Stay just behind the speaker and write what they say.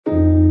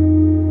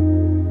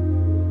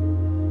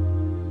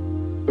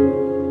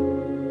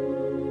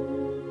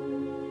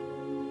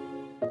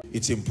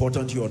It's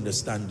important you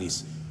understand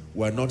this.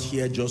 We're not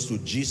here just to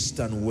gist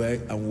and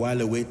while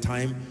away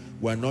time.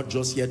 We're not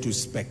just here to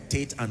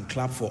spectate and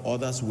clap for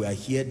others. We are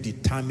here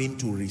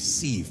determined to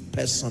receive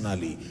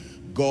personally.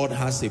 God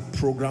has a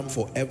program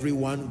for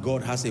everyone.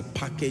 God has a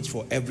package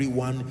for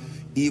everyone,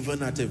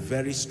 even at a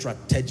very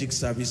strategic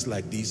service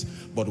like this.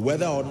 But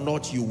whether or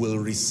not you will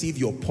receive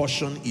your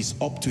portion is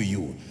up to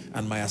you.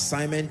 And my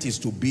assignment is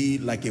to be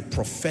like a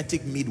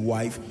prophetic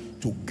midwife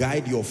to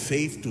guide your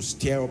faith, to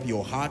stir up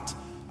your heart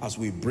as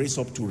we brace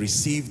up to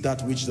receive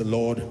that which the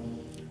Lord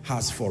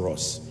has for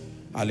us.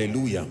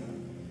 Hallelujah.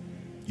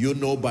 You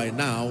know by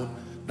now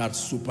that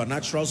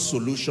supernatural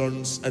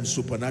solutions and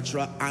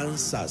supernatural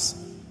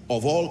answers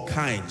of all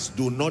kinds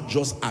do not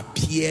just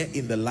appear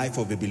in the life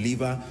of a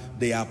believer.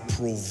 They are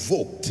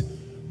provoked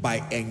by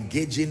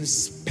engaging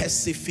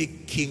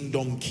specific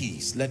kingdom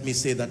keys. Let me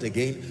say that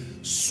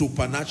again.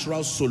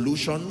 Supernatural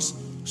solutions,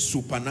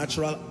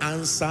 supernatural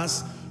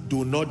answers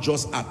do not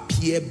just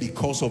appear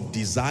because of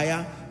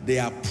desire. They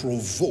are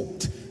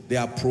provoked. They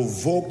are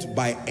provoked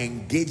by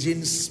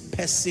engaging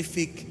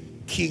specific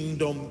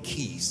kingdom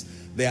keys.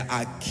 There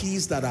are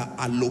keys that are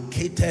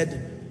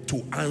allocated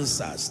to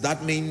answers.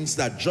 That means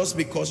that just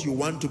because you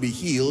want to be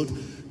healed,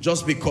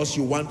 just because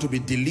you want to be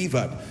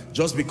delivered,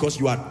 just because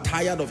you are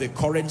tired of a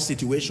current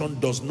situation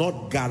does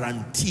not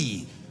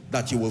guarantee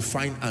that you will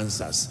find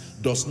answers,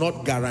 does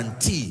not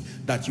guarantee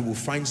that you will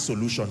find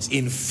solutions.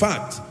 In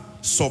fact,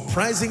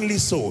 surprisingly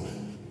so,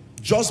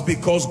 just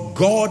because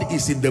God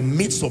is in the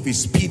midst of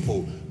his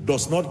people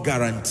does not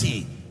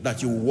guarantee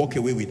that you will walk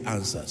away with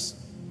answers.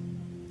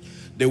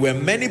 There were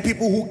many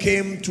people who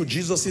came to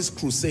Jesus's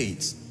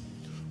crusades.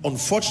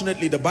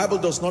 Unfortunately, the Bible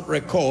does not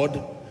record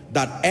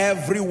that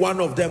every one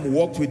of them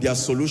walked with their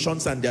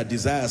solutions and their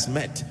desires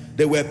met.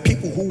 There were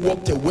people who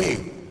walked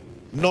away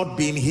not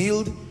being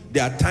healed.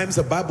 There are times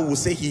the Bible will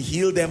say he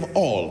healed them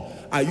all.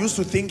 I used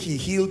to think he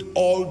healed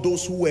all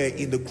those who were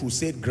in the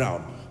crusade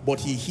ground, but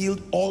he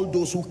healed all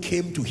those who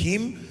came to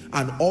him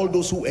and all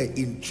those who were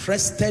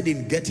interested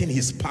in getting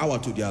his power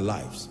to their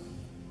lives.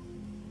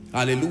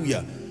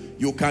 Hallelujah.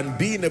 You can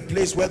be in a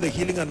place where the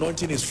healing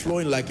anointing is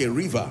flowing like a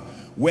river,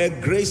 where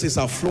graces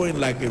are flowing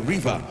like a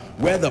river,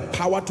 where the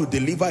power to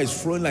deliver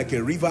is flowing like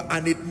a river,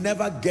 and it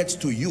never gets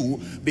to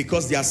you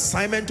because the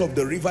assignment of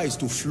the river is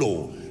to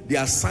flow. The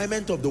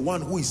assignment of the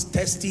one who is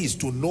thirsty is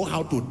to know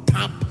how to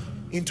tap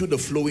into the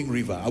flowing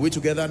river. Are we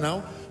together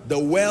now? The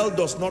well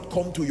does not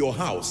come to your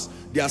house.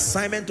 The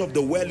assignment of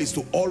the well is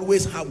to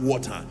always have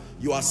water.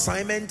 Your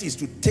assignment is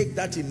to take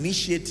that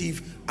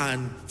initiative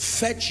and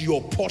fetch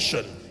your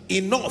portion.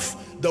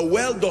 Enough. The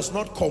well does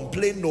not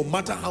complain no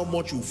matter how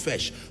much you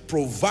fetch,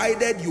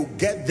 provided you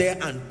get there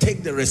and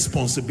take the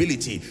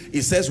responsibility.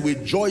 It says,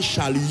 with joy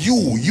shall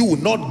you,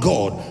 not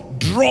God,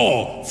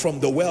 draw from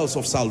the wells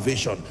of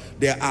salvation.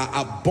 There are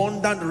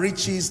abundant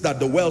riches that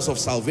the wells of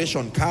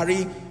salvation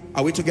carry.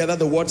 Are we together?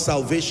 The word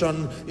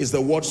salvation is the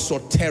word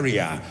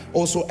soteria,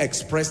 also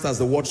expressed as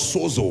the word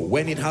sozo,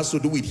 when it has to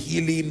do with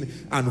healing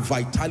and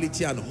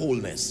vitality and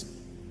wholeness.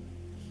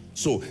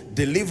 So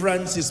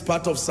deliverance is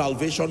part of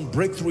salvation,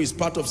 breakthrough is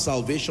part of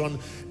salvation.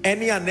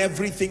 Any and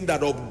everything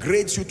that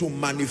upgrades you to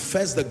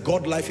manifest the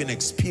God life in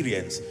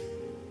experience,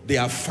 they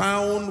are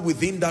found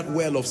within that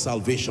well of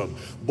salvation.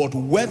 But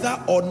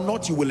whether or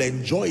not you will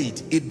enjoy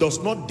it, it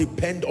does not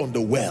depend on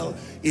the well.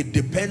 It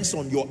depends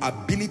on your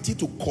ability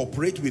to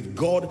cooperate with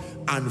God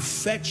and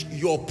fetch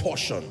your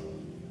portion.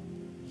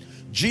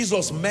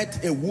 Jesus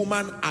met a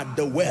woman at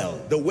the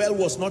well. The well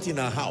was not in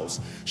her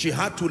house. She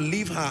had to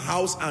leave her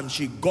house and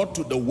she got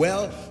to the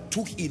well,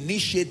 took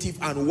initiative,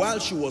 and while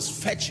she was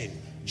fetching,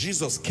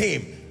 Jesus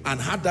came and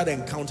had that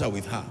encounter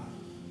with her.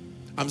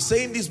 I'm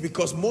saying this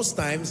because most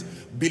times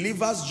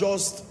believers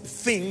just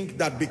think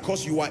that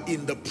because you are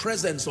in the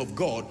presence of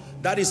God,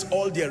 that is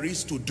all there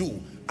is to do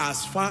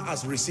as far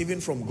as receiving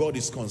from God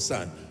is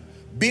concerned.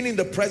 Being in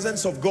the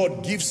presence of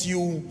God gives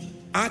you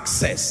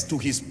access to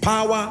his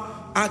power,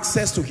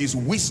 access to his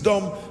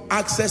wisdom,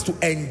 access to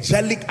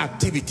angelic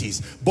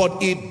activities, but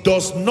it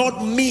does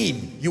not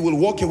mean you will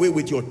walk away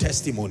with your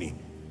testimony.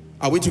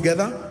 Are we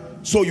together?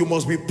 So you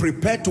must be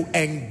prepared to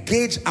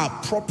engage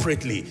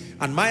appropriately.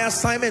 And my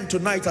assignment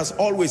tonight, as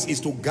always, is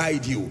to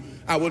guide you.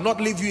 I will not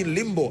leave you in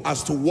limbo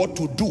as to what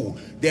to do.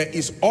 There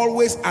is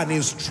always an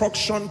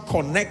instruction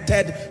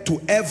connected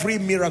to every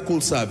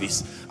miracle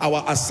service.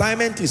 Our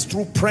assignment is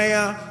through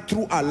prayer,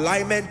 through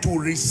alignment, to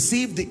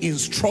receive the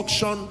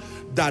instruction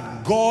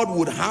that God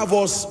would have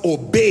us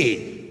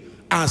obey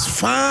as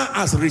far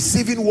as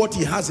receiving what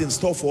he has in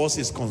store for us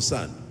is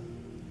concerned.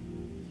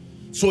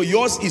 So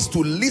yours is to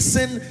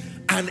listen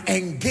and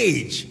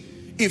engage.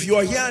 If you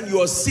are here and you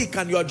are sick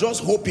and you are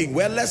just hoping,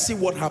 well, let's see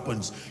what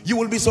happens, you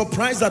will be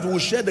surprised that we'll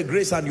share the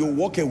grace and you'll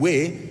walk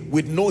away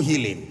with no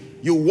healing.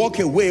 You walk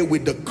away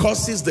with the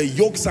curses, the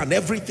yokes, and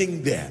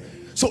everything there.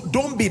 So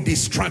don't be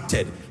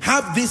distracted.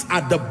 Have this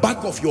at the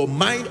back of your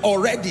mind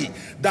already,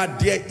 that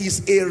there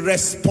is a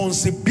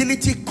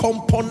responsibility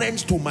component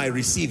to my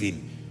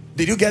receiving.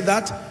 Did you get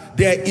that?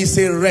 There is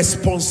a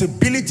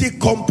responsibility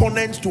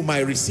component to my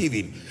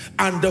receiving.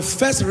 And the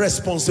first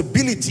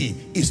responsibility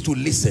is to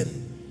listen.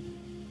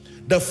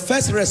 The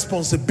first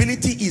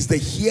responsibility is the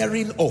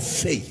hearing of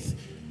faith.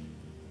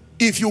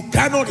 If you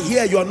cannot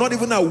hear, you are not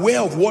even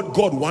aware of what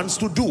God wants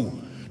to do.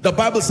 The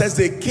Bible says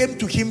they came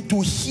to him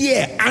to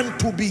hear and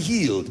to be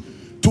healed.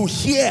 To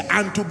hear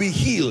and to be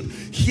healed.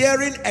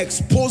 Hearing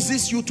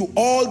exposes you to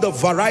all the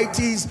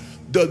varieties,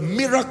 the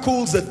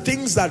miracles, the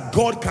things that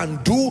God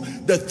can do,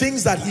 the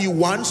things that he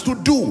wants to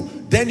do.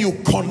 Then you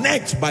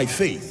connect by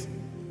faith.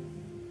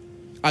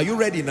 Are you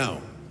ready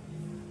now?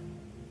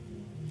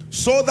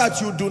 So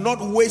that you do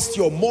not waste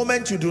your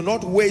moment, you do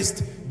not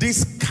waste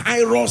this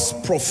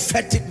Kairos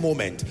prophetic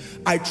moment.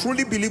 I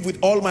truly believe with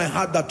all my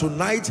heart that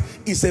tonight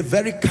is a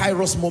very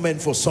Kairos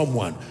moment for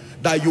someone.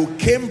 That you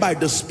came by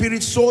the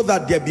Spirit so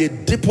that there be a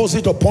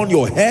deposit upon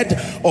your head,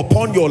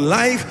 upon your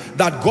life,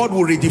 that God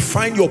will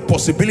redefine your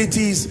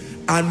possibilities,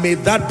 and may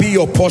that be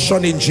your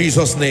portion in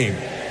Jesus' name.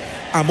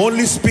 I'm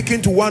only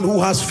speaking to one who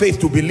has faith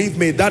to believe.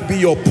 May that be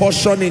your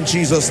portion in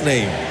Jesus'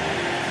 name.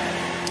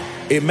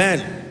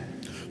 Amen.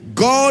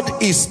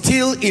 God is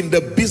still in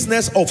the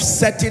business of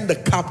setting the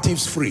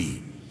captives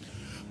free.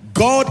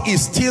 God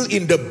is still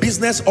in the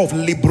business of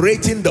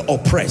liberating the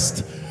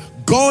oppressed.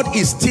 God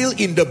is still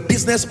in the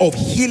business of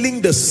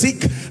healing the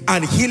sick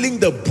and healing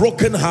the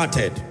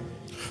brokenhearted.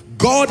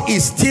 God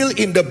is still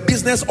in the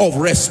business of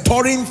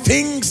restoring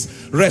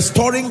things,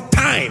 restoring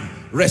time,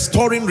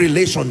 restoring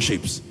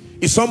relationships.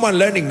 Is someone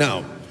learning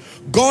now?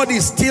 God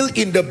is still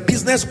in the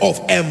business of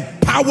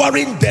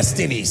empowering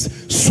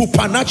destinies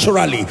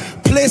supernaturally,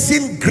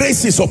 placing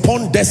graces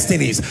upon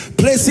destinies,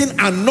 placing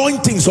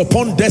anointings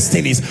upon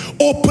destinies,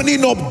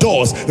 opening up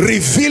doors,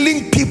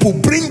 revealing people,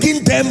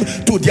 bringing them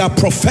to their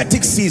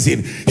prophetic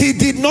season. He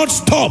did not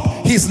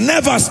stop. He's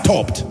never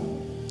stopped.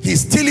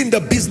 He's still in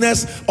the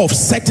business of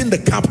setting the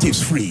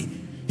captives free.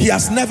 He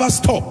has never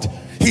stopped.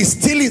 He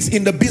still is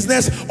in the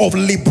business of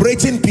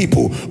liberating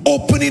people,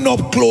 opening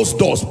up closed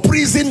doors,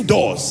 prison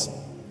doors.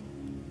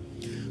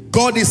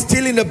 God is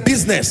still in the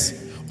business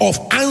of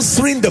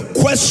answering the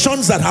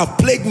questions that have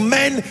plagued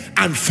men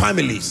and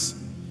families.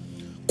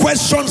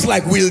 Questions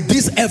like, will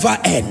this ever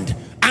end?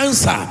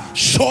 Answer,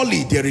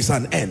 surely there is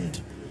an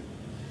end.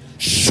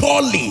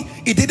 Surely.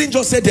 It didn't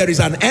just say there is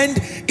an end.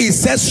 It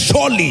says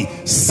surely,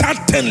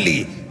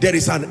 certainly there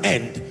is an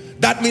end.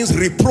 That means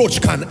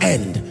reproach can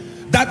end.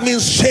 That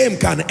means shame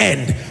can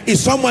end.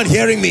 Is someone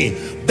hearing me?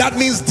 That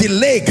means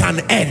delay can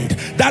end.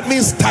 That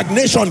means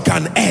stagnation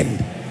can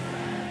end.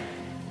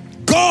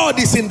 God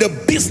is in the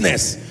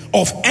business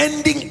of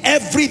ending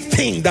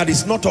everything that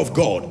is not of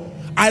God.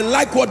 I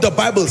like what the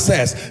Bible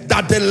says,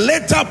 that the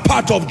later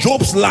part of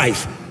Job's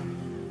life,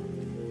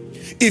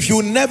 if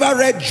you never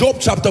read Job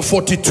chapter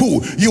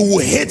 42, you will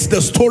hate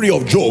the story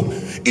of Job.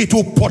 It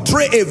will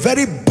portray a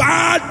very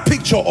bad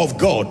picture of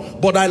God.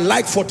 But I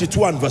like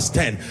 42 and verse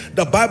 10.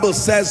 The Bible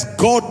says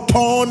God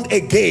turned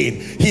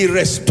again. He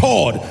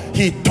restored.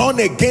 He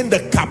turned again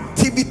the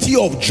captivity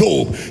of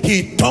Job.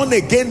 He turned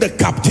again the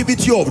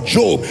captivity of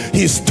Job.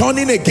 He's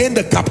turning again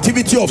the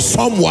captivity of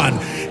someone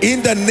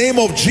in the name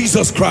of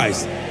Jesus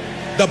Christ.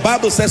 The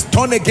Bible says,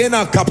 turn again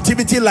our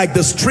captivity like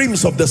the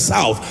streams of the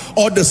south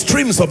or the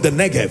streams of the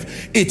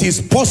Negev. It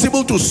is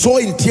possible to sow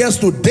in tears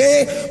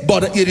today,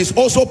 but it is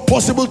also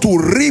possible to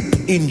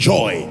reap in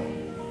joy.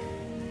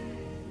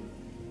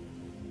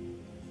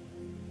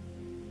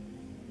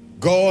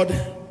 God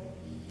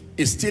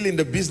is still in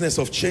the business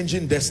of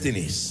changing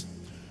destinies.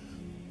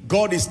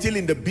 God is still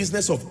in the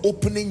business of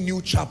opening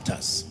new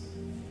chapters.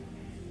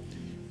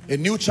 A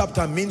new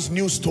chapter means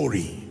new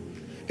story.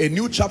 A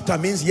new chapter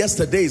means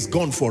yesterday is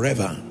gone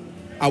forever.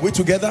 Are we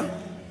together?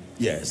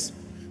 Yes.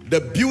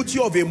 The beauty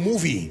of a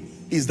movie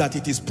is that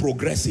it is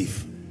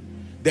progressive.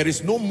 There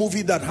is no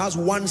movie that has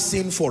one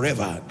scene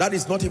forever. That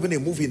is not even a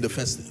movie in the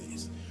first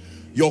place.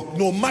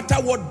 No matter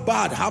what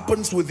bad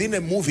happens within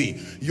a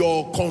movie,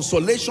 your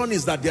consolation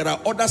is that there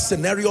are other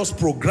scenarios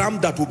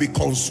programmed that will be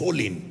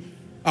consoling.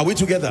 Are we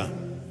together?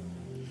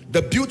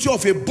 The beauty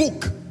of a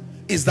book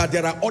is that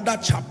there are other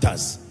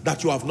chapters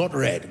that you have not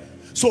read.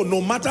 So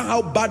no matter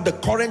how bad the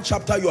current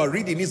chapter you are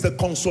reading is, the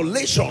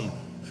consolation.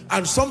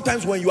 And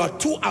sometimes when you are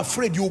too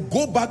afraid, you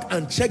go back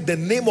and check the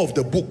name of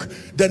the book.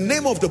 The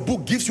name of the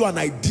book gives you an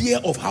idea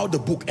of how the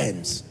book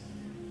ends.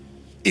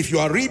 If you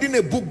are reading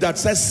a book that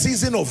says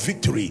Season of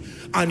Victory,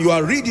 and you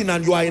are reading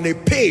and you are in a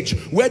page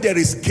where there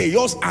is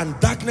chaos and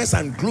darkness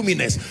and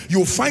gloominess,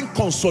 you find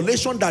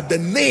consolation that the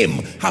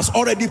name has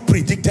already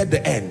predicted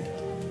the end.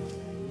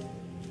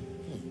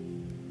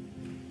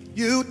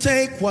 You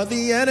take what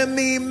the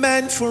enemy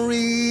meant for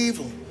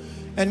evil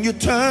and you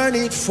turn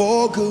it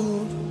for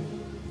good.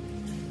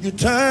 You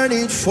turn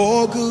it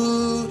for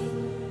good.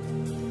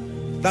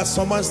 That's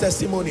someone's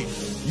testimony.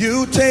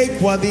 You take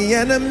what the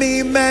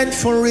enemy meant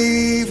for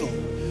evil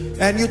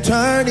and you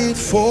turn it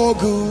for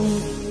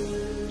good.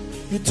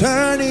 You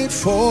turn it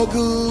for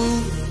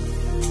good.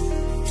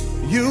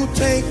 You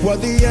take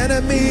what the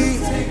enemy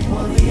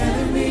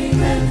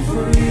meant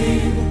for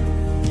evil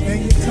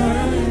and you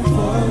turn it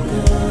for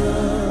good.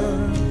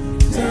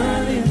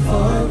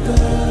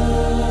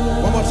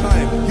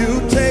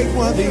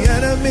 what the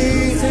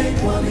enemy, you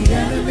take what the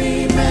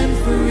enemy meant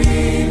for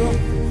evil,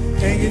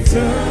 and you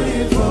turn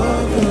it for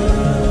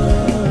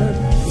good.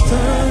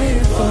 Turn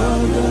it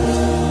for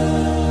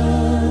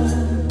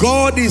good.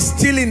 God is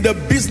still in the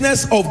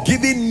business of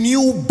giving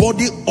new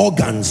body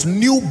organs,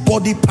 new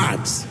body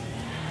parts.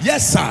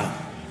 Yes, sir.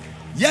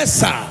 Yes,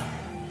 sir.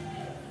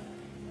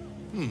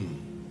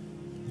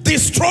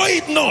 Destroy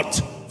it not,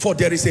 for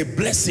there is a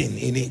blessing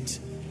in it.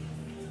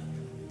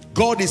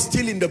 God is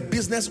still in the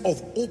business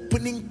of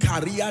opening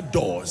career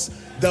doors,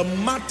 the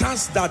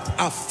matters that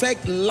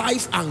affect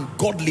life and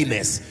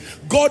godliness.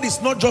 God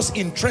is not just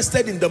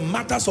interested in the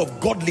matters of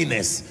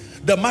godliness.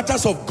 The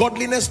matters of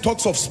godliness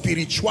talks of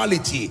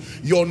spirituality,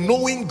 your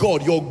knowing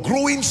God, your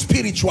growing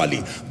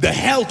spiritually, the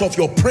health of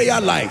your prayer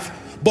life.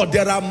 But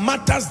there are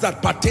matters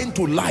that pertain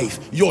to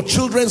life, your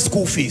children's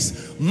school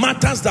fees,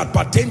 matters that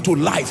pertain to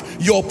life,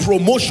 your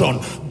promotion.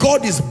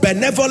 God is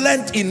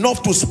benevolent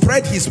enough to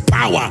spread his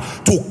power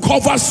to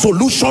cover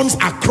solutions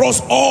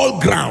across all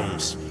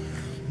grounds.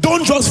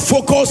 Don't just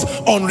focus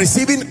on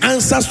receiving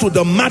answers to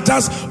the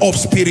matters of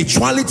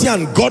spirituality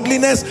and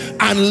godliness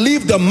and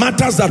leave the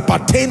matters that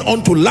pertain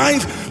unto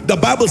life. The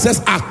Bible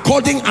says,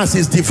 according as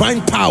his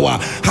divine power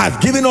hath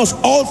given us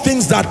all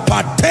things that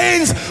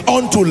pertains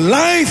unto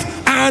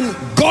life and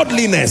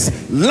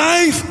godliness.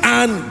 Life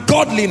and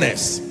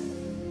godliness.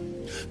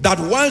 That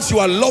whilst you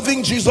are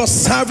loving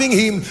Jesus, serving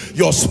him,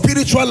 your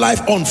spiritual life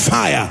on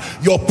fire,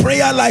 your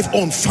prayer life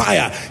on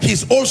fire,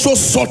 he's also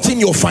sorting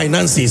your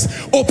finances,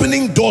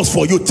 opening doors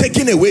for you,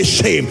 taking away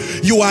shame.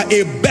 You are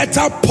a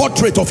better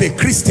portrait of a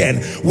Christian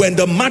when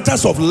the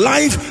matters of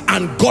life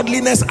and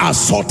godliness are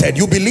sorted.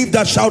 You believe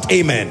that? Shout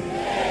amen.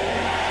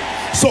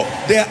 So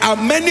there are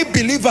many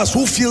believers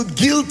who feel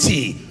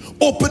guilty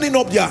opening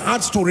up their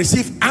hearts to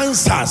receive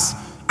answers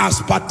as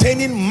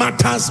pertaining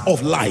matters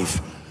of life.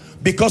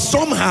 Because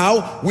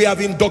somehow we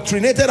have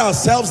indoctrinated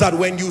ourselves that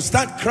when you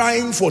start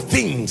crying for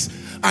things,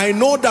 I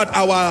know that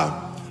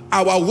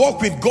our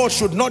walk with God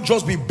should not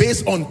just be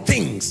based on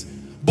things,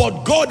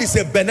 but God is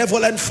a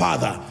benevolent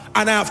father.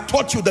 And I have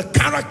taught you the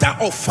character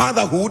of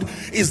fatherhood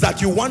is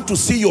that you want to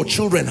see your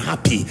children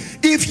happy.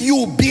 If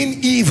you, being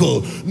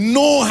evil,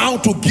 know how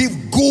to give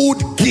good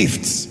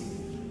gifts,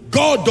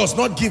 God does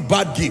not give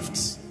bad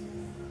gifts.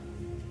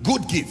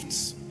 Good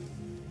gifts.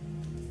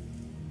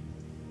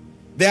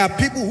 There are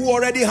people who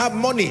already have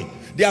money.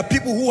 There are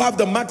people who have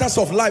the matters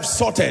of life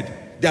sorted.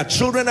 Their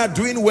children are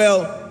doing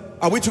well.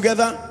 Are we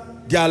together?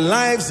 Their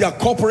lives, their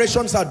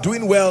corporations are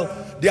doing well.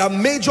 Their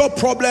major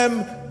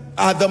problem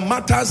are the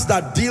matters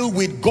that deal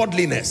with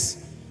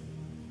godliness.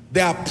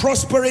 They are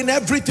prospering.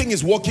 Everything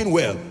is working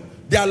well.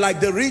 They are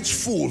like the rich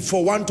fool,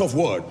 for want of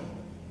word.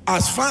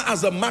 As far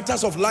as the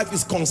matters of life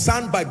is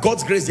concerned, by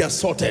God's grace, they are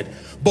sorted.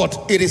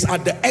 But it is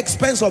at the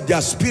expense of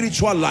their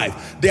spiritual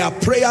life, their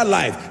prayer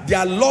life,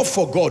 their love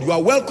for God. You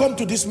are welcome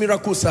to this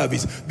miracle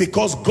service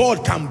because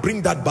God can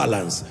bring that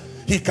balance.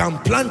 He can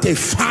plant a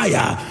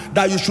fire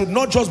that you should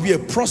not just be a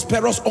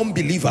prosperous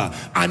unbeliever,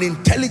 an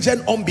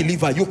intelligent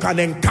unbeliever. You can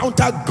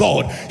encounter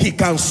God. He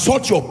can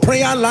sort your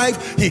prayer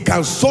life. He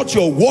can sort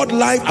your word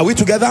life. Are we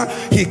together?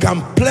 He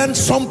can plant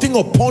something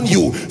upon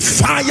you,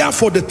 fire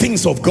for the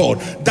things of God.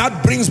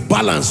 That brings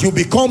balance. You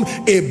become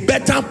a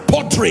better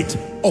portrait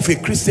of a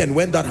Christian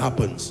when that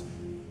happens.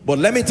 But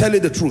let me tell you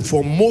the truth,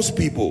 for most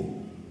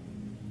people,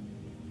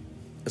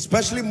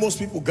 especially most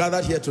people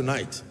gathered here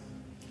tonight,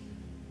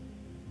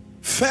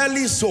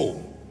 fairly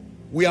so,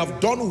 we have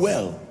done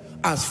well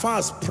as far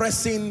as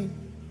pressing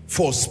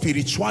for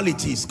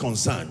spirituality is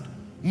concerned.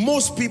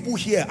 Most people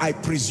here, I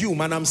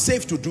presume, and I'm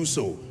safe to do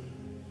so,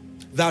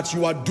 that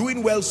you are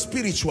doing well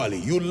spiritually.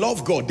 You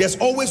love God. There's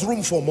always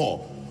room for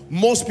more.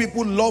 Most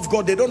people love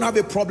God. They don't have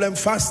a problem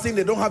fasting.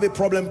 They don't have a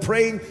problem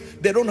praying.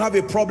 They don't have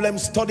a problem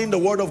studying the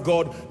word of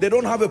God. They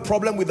don't have a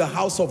problem with the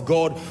house of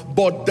God.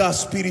 But the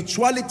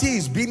spirituality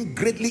is being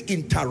greatly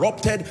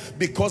interrupted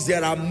because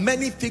there are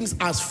many things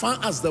as far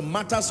as the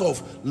matters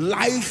of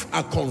life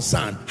are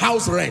concerned.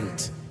 House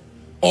rent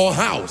or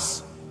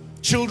house,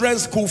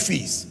 children's school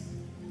fees,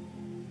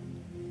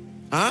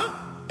 a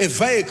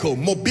vehicle,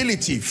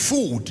 mobility,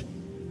 food.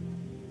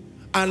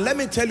 And let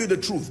me tell you the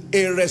truth,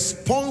 a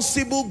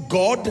responsible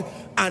God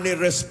and a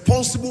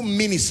responsible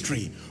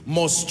ministry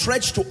must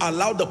stretch to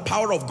allow the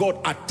power of God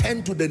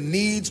attend to the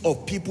needs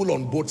of people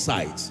on both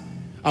sides.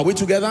 Are we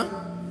together?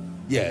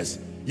 Yes.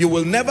 You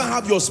will never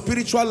have your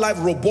spiritual life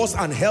robust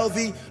and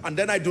healthy, and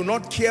then I do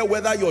not care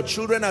whether your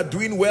children are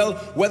doing well,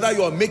 whether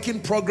you are making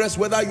progress,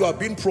 whether you are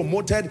being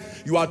promoted.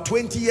 You are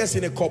 20 years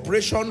in a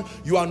corporation,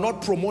 you are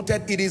not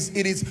promoted. It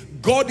is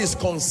God is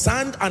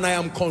concerned and I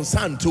am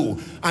concerned too.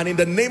 And in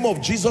the name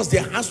of Jesus,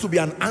 there has to be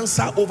an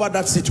answer over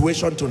that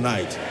situation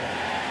tonight.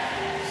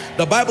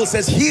 The Bible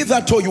says,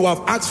 hitherto you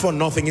have asked for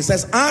nothing. It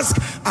says, ask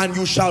and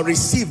you shall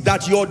receive,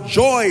 that your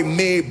joy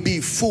may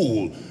be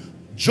full.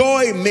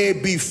 joy may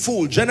be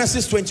full.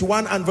 Genesis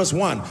 21 and verse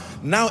 1.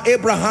 Now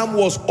Abraham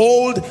was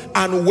old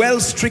and well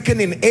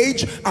stricken in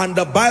age, and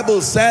the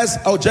Bible says,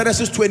 oh,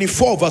 Genesis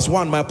 24 verse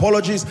 1, my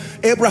apologies.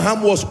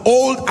 Abraham was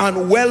old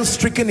and well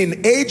stricken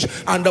in age,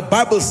 and the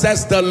Bible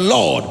says the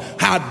Lord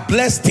had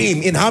blessed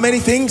him in how many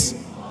things?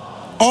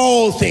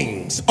 All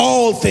things,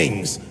 all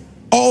things,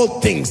 all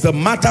things, the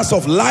matters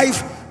of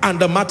life and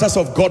the matters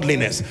of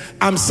godliness.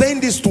 I'm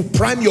saying this to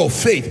prime your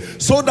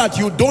faith so that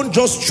you don't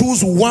just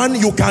choose one,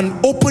 you can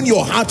open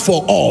your heart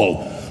for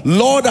all.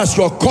 Lord, as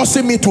you're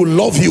causing me to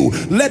love you,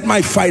 let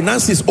my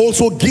finances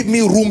also give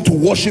me room to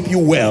worship you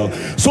well,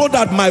 so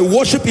that my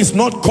worship is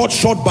not cut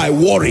short by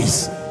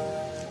worries.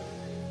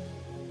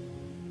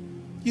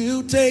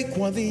 You take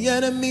what the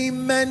enemy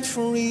meant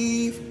for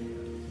evil,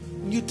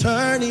 you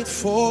turn it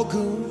for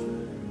good.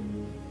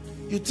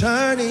 You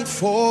turn it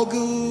for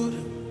good.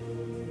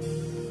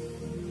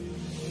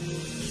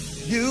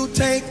 You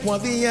take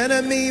what the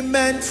enemy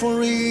meant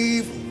for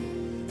evil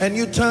and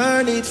you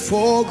turn it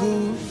for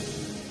good.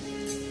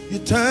 You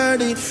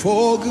turn it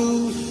for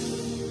good.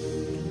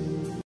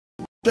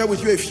 I'll share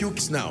with you a few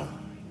keys now.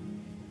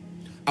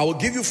 I will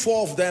give you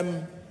 4 of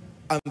them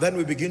and then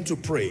we begin to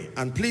pray.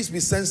 And please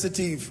be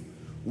sensitive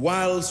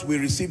whilst we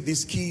receive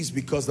these keys,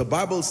 because the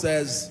Bible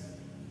says,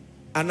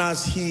 and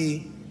as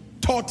he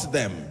taught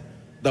them,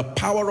 the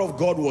power of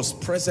God was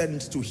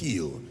present to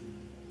heal.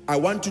 I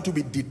want you to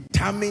be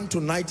determined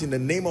tonight in the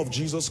name of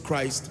Jesus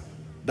Christ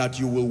that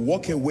you will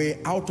walk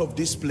away out of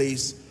this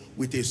place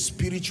with a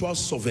spiritual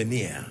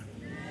souvenir,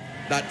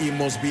 that it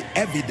must be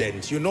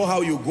evident. You know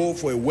how you go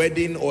for a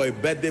wedding or a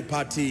birthday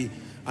party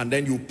and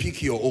then you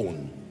pick your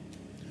own,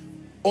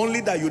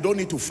 only that you don't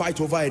need to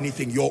fight over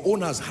anything. Your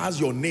own has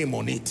your name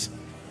on it,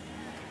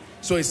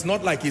 so it's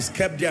not like it's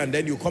kept there and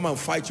then you come and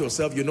fight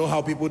yourself. You know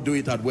how people do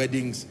it at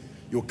weddings.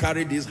 You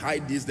carry this,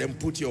 hide this, then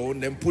put your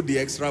own, then put the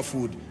extra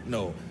food.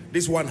 No,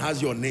 this one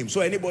has your name. So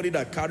anybody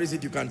that carries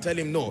it, you can tell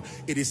him, no,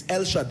 it is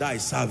El Shaddai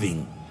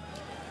serving.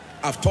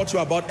 I've taught you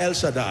about El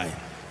Shaddai.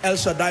 El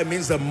Shaddai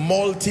means the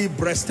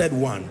multi-breasted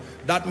one.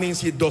 That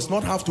means he does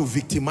not have to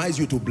victimize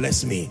you to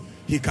bless me.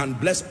 He can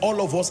bless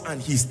all of us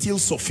and he's still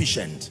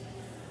sufficient.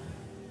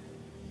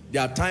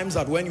 There are times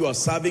that when you are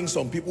serving,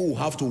 some people will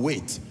have to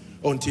wait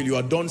until you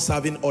are done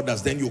serving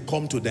others, then you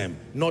come to them.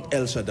 Not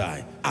El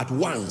Shaddai. At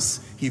once,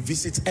 he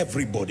visits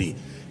everybody.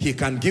 He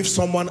can give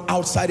someone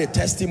outside a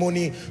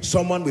testimony,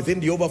 someone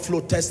within the overflow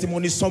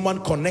testimony,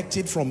 someone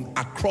connected from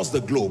across the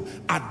globe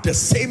at the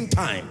same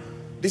time.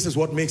 This is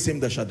what makes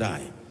him the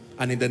Shaddai.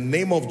 And in the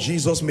name of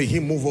Jesus, may he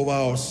move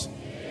over us.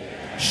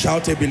 Amen.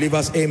 Shout a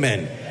believer's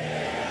amen.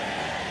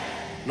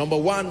 Amen. Number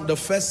 1, the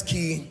first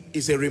key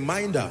is a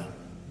reminder.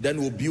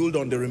 Then we'll build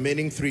on the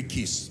remaining 3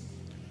 keys.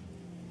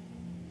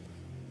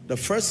 The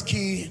first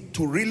key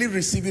to really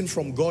receiving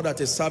from God at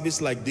a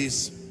service like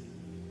this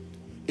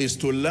is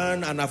to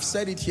learn, and I've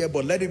said it here,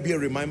 but let it be a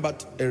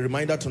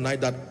reminder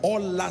tonight, that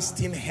all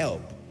lasting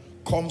help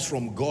comes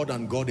from God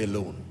and God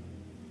alone.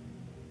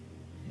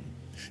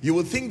 You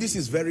will think this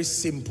is very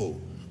simple,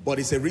 but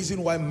it's a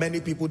reason why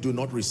many people do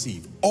not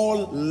receive.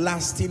 All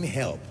lasting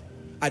help.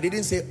 I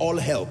didn't say all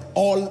help,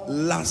 all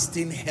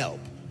lasting help.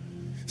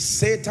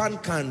 Satan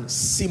can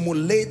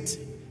simulate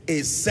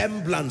a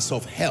semblance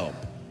of help.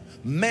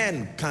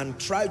 Men can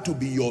try to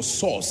be your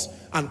source,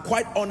 and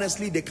quite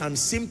honestly, they can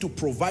seem to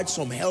provide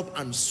some help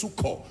and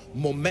succor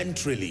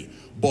momentarily.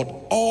 But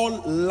all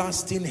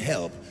lasting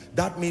help,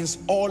 that means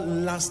all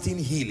lasting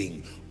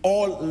healing,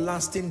 all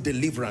lasting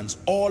deliverance,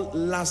 all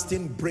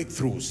lasting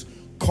breakthroughs,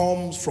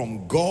 comes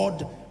from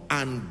God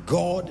and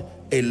God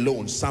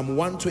alone. Psalm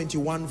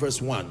 121 verse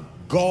 1.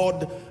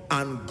 God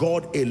and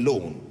God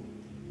alone.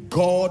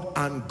 God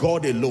and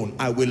God alone.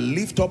 I will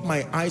lift up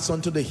my eyes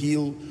unto the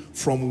hill,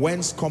 from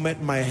whence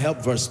cometh my help.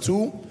 Verse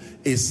 2,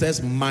 it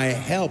says, my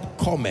help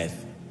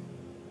cometh.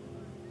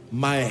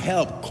 My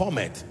help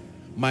cometh.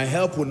 My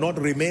help will not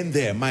remain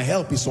there. My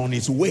help is on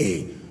its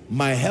way.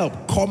 My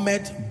help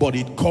cometh, but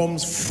it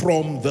comes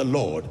from the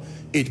Lord.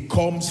 It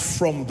comes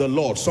from the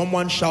Lord.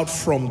 Someone shout,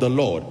 from the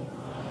Lord.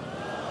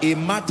 It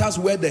matters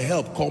where the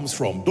help comes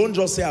from. Don't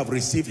just say, I've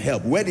received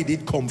help. Where did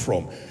it come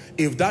from?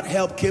 If that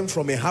help came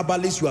from a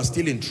herbalist, you are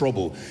still in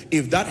trouble.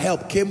 If that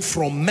help came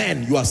from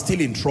men, you are still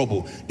in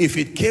trouble. If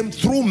it came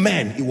through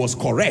men, it was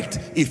correct.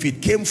 If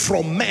it came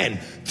from men,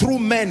 through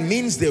men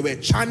means they were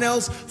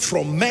channels.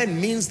 From men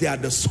means they are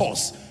the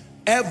source.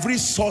 Every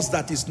source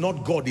that is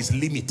not God is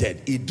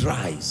limited. It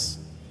dries.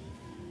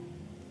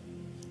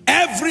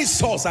 Every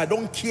source, I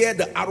don't care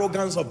the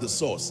arrogance of the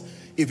source.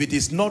 If it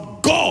is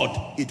not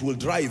God, it will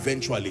dry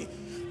eventually.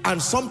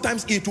 And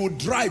sometimes it will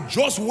dry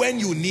just when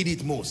you need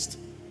it most.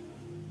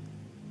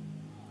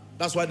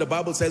 That's why the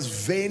Bible says,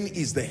 vain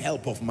is the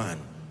help of man.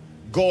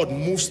 God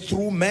moves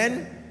through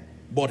men,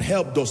 but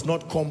help does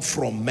not come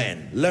from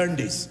men. Learn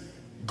this.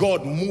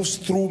 God moves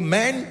through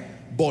men,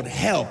 but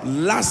help,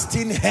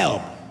 lasting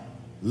help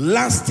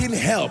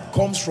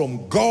comes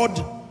from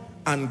God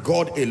and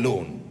God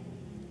alone.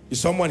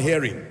 Is someone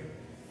hearing?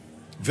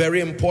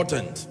 Very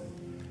important.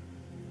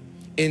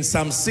 In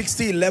Psalm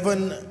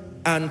 60:11,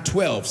 and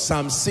 12.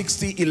 Psalm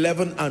 60,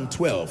 11 and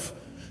 12.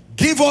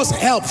 Give us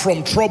help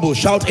from trouble.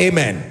 Shout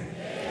amen.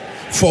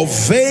 Amen. For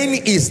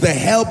vain is the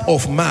help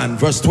of man.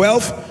 Verse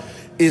 12.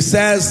 It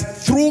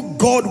says, through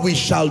God we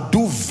shall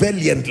do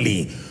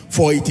valiantly,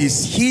 for it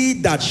is he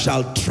that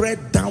shall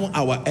tread down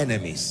our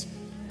enemies.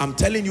 I'm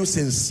telling you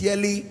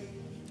sincerely,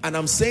 and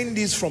I'm saying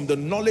this from the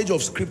knowledge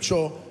of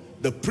scripture,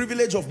 the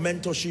privilege of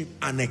mentorship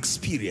and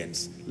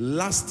experience.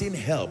 Lasting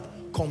help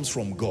comes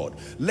from God.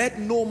 Let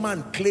no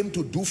man claim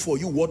to do for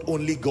you what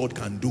only God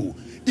can do.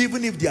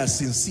 Even if they are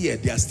sincere,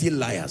 they are still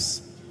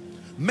liars.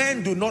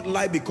 Men do not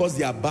lie because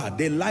they are bad.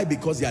 They lie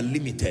because they are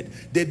limited.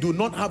 They do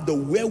not have the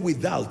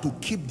wherewithal to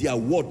keep their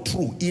word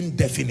true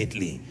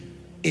indefinitely.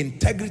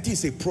 Integrity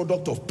is a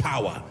product of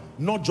power,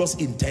 not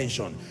just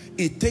intention.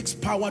 It takes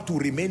power to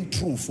remain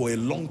true for a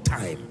long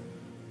time.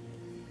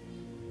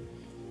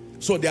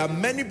 So there are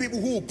many people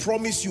who will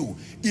promise you,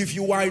 if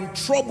you are in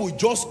trouble,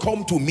 just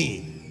come to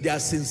me. They are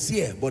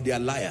sincere, but they are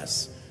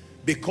liars,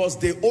 because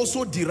they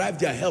also derive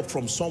their help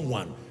from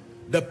someone.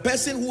 The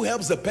person who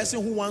helps the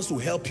person who wants to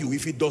help you,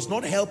 if it does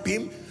not help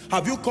him,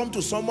 have you come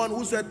to someone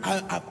who said,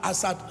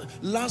 as at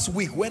last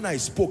week when I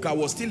spoke, I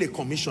was still a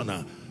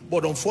commissioner,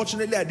 but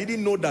unfortunately I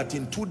didn't know that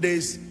in 2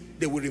 days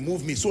they will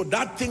remove me. So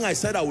that thing I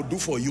said I would do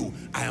for you,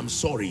 I am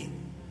sorry.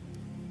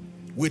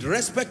 With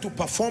respect to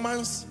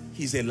performance,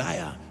 he's a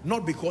liar.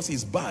 Not because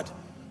he's bad,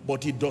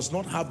 but he does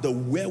not have the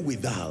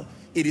wherewithal.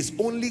 It is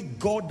only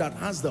God that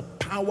has the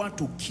power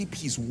to keep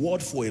his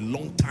word for a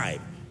long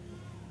time.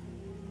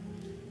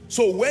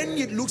 So when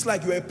it looks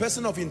like you're a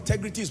person of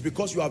integrity, it's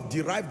because you have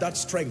derived that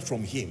strength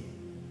from him.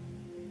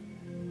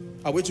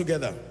 Are we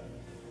together?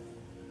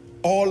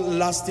 All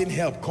lasting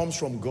help comes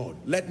from God.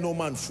 Let no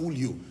man fool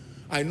you.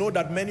 I know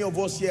that many of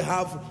us here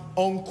have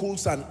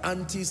uncles and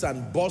aunties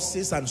and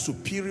bosses and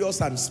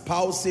superiors and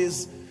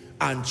spouses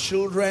and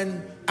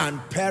children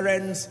and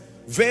parents,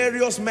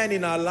 various men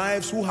in our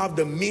lives who have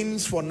the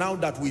means for now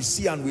that we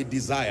see and we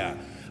desire.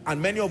 And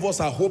many of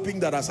us are hoping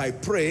that as I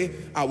pray,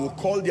 I will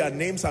call their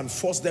names and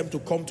force them to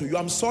come to you.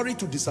 I'm sorry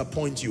to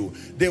disappoint you.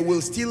 They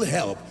will still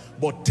help,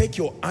 but take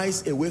your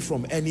eyes away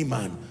from any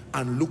man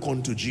and look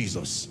unto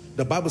Jesus.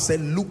 The Bible said,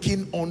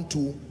 looking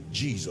unto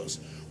Jesus.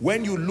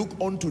 When you look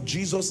unto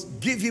Jesus,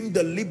 give him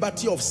the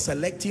liberty of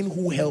selecting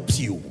who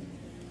helps you.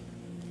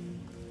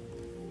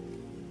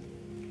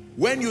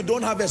 When you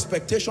don't have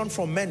expectation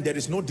from men, there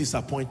is no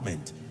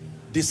disappointment.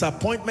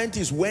 Disappointment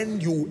is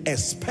when you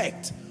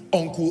expect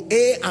Uncle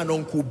A and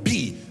Uncle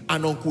B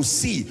and Uncle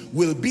C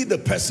will be the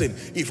person.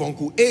 If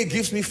Uncle A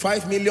gives me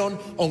 5 million,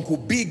 Uncle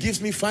B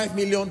gives me 5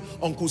 million,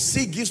 Uncle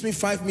C gives me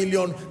 5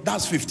 million,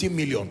 that's 15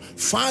 million.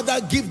 Father,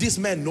 give this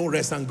man no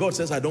rest. And God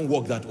says, I don't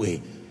work that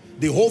way.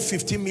 The whole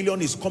 15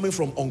 million is coming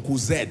from Uncle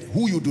Z,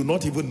 who you do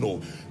not even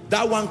know.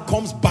 That one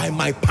comes by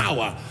my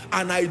power,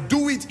 and I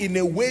do it in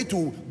a way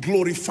to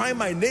glorify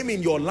my name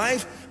in your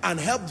life and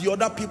help the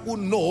other people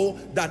know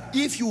that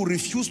if you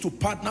refuse to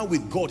partner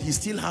with God, he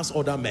still has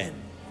other men.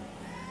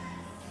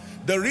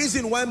 The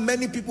reason why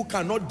many people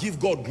cannot give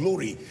God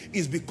glory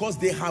is because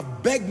they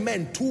have begged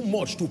men too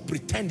much to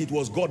pretend it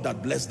was God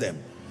that blessed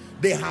them.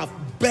 They have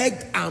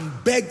begged and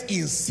begged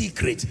in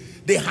secret.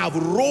 They have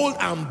rolled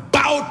and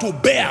bowed to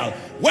Baal.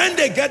 When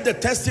they get the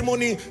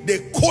testimony, they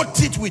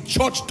quote it with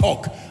church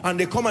talk, and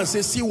they come and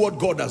say, see what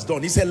God has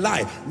done. It's a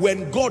lie.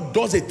 When God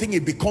does a thing,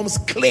 it becomes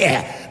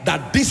clear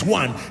that this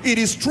one, it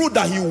is true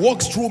that he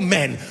walks through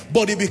men,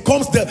 but it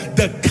becomes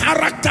the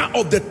character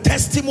of the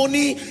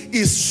testimony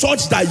is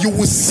such that you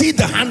will see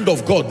the hand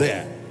of God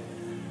there.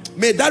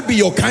 May that be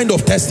your kind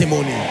of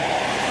testimony.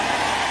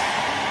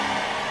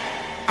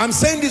 I'm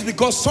saying this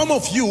because some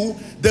of you,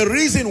 the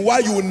reason why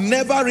you will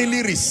never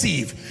really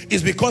receive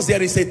is because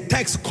there is a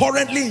text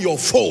currently in your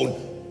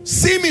phone.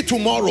 See me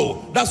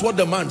tomorrow. That's what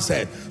the man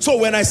said. So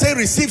when I say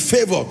receive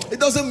favor, it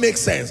doesn't make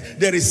sense.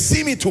 There is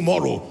see me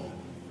tomorrow.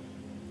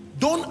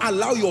 Don't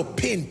allow your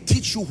pain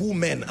teach you who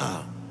men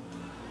are.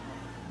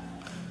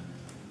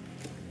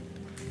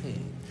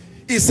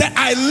 He said,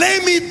 I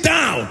lay me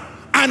down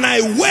and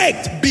I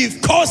waked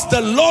because the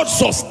Lord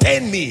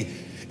sustained me.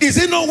 Is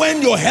it not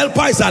when your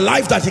helper is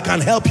alive that he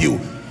can help you?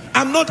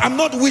 I'm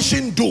not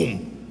wishing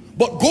doom,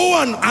 but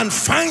go and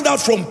find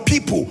out from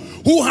people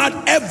who had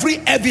every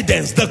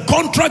evidence. The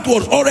contract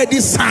was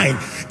already signed.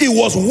 It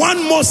was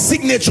one more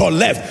signature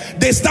left.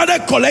 They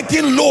started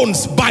collecting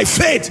loans by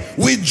faith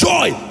with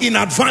joy in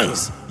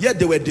advance, yet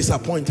they were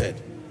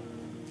disappointed.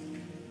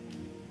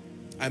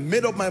 I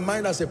made up my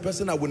mind as a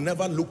person, I will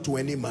never look to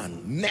any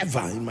man.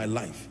 Never in my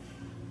life.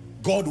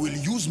 God will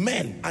use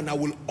men and I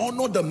will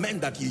honor the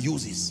men that he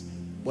uses.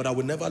 But I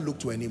will never look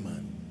to any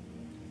man.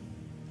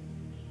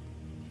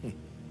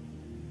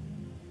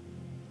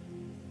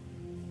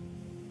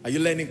 Are you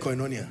learning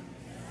Koinonia?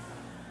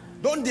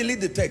 Don't delete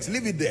the text.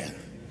 Leave it there.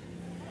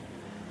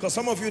 Because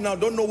some of you now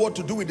don't know what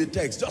to do with the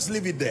text. Just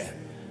leave it there.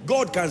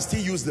 God can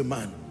still use the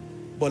man.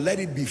 But let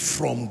it be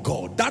from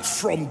God. That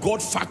from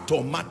God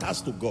factor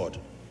matters to God.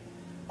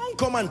 Don't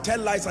come and tell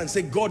lies and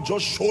say God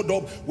just showed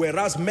up,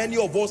 whereas many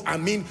of us, I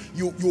mean,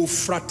 you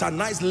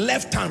fraternize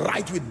left and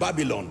right with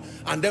Babylon.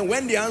 And then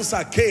when the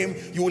answer came,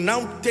 you will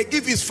now take,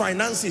 if it's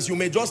finances, you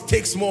may just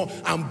take small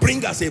and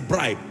bring as a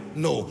bribe.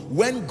 No,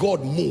 when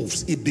God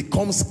moves, it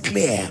becomes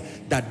clear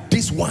that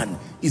this one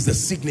is the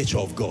signature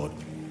of God.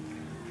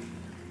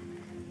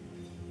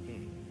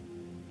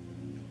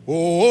 Oh,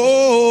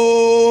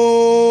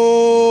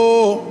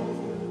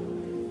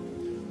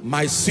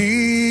 my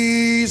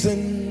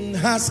season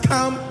has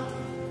come.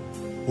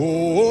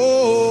 Oh,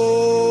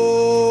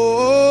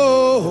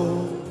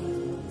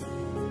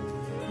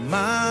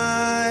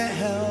 my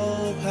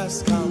help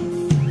has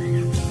come.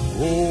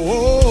 Oh,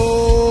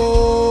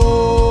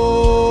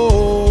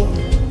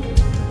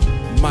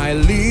 my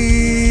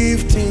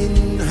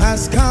lifting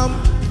has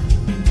come.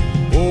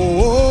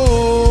 Oh,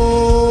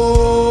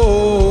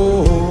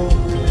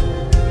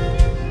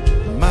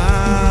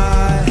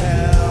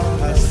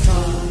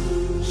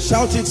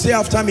 shout it, say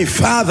after me,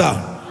 Father,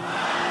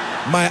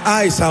 my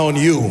eyes are on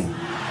you.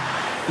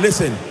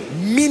 Listen,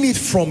 mean it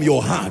from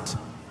your heart.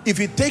 If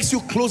it takes you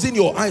closing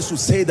your eyes to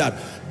say that,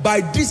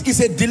 by this is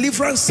a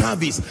deliverance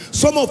service.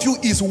 Some of you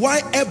is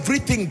why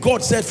everything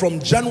God said from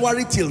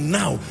January till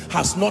now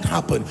has not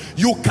happened.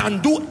 You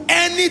can do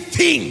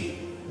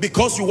anything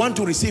because you want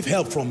to receive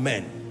help from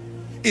men.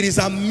 It is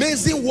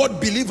amazing what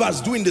believers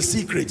do in the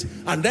secret,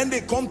 and then they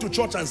come to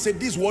church and say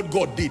this is what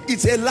God did.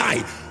 It's a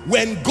lie.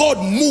 When God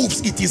moves,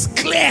 it is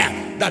clear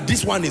that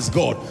this one is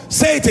God.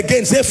 Say it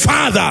again. Say,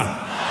 Father,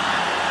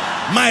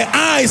 my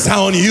eyes are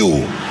on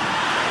you.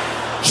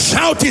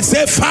 Shout it.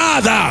 Say,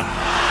 Father,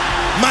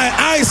 my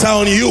eyes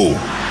are on you.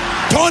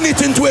 Turn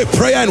it into a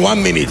prayer in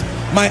 1 minute.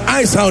 My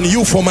eyes are on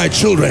you for my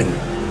children.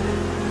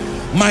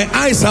 My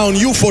eyes are on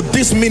you for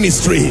this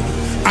ministry.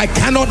 I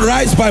cannot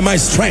rise by my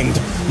strength.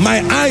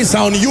 My eyes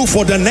are on you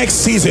for the next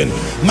season.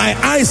 My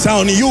eyes are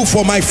on you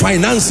for my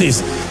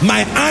finances.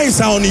 My eyes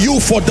are on you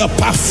for the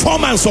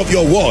performance of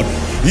your word.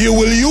 You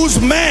will use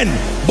men,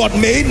 but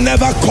may it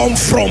never come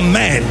from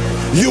men.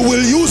 You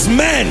will use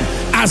men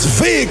as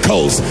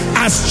vehicles,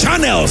 as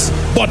channels,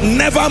 but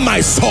never my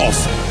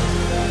source.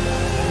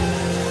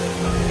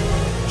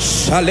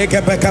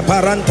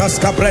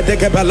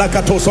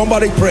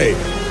 Somebody pray.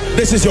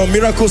 This is your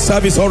miracle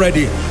service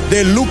already.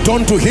 They looked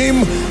unto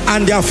him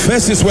and their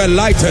faces were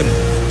lightened.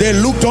 They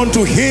looked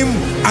unto him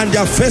and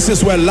their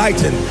faces were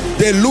lightened.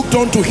 They looked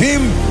unto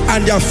him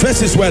and their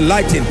faces were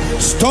lightened.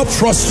 Stop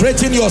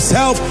frustrating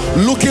yourself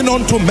looking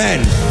unto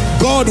men.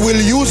 God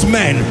will use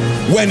men.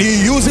 When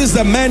he uses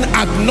the men,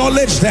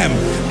 acknowledge them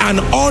and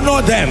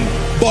honor them.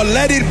 But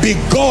let it be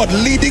God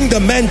leading the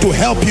men to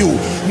help you,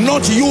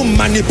 not you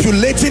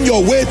manipulating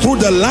your way through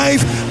the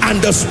life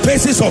and the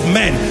spaces of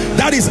men.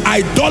 That is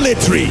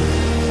idolatry.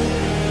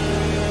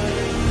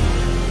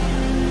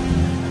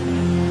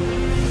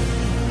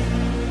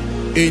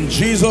 In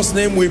Jesus'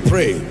 name we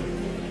pray.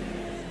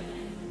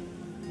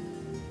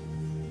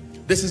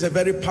 This is a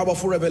very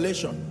powerful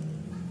revelation.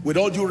 With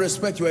all due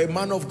respect, you are a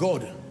man of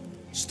God.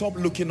 Stop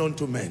looking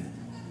unto men.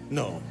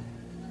 No.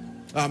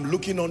 I'm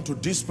looking on to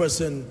this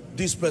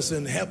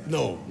person help.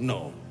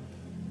 No.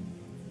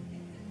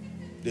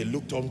 They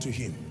looked unto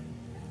him.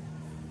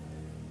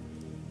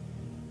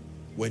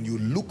 When you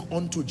look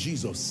unto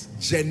Jesus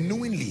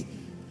genuinely,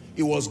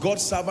 it was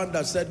God's servant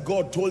that said,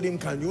 God told him,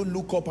 can you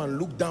look up and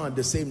look down at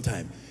the same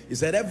time? He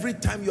said, every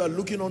time you are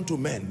looking unto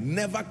men,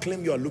 never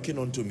claim you are looking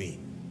unto me.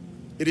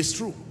 It is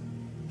true.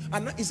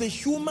 And it's a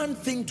human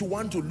thing to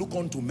want to look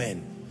unto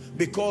men.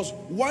 Because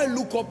why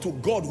look up to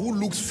God who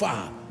looks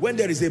far when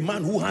there is a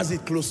man who has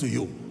it close to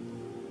you?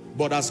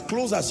 But as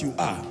close as you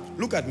are,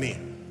 look at me.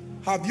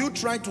 Have you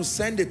tried to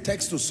send a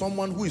text to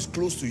someone who is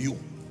close to you,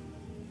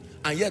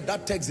 and yet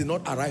that text did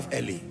not arrive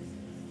early?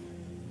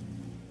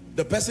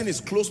 The person is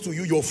close to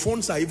you, your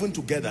phones are even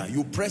together,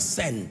 you press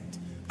send,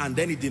 and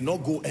then it did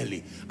not go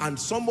early. And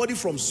somebody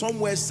from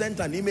somewhere sent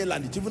an email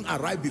and it even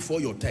arrived before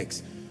your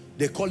text.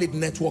 They call it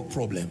network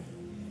problem.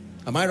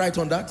 Am I right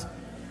on that?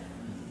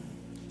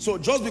 So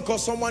just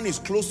because someone is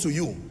close to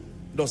you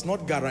does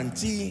not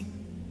guarantee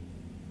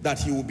that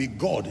he will be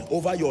God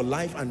over your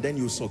life and then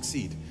you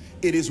succeed.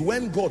 It is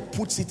when God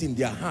puts it in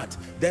their heart,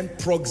 then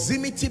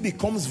proximity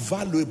becomes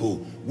valuable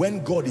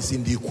when God is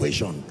in the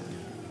equation.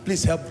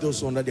 Please help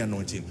those under the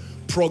anointing.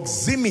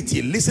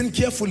 Proximity, listen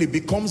carefully,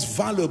 becomes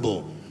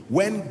valuable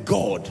when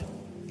God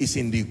is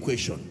in the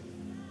equation.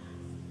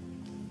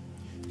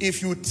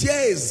 If you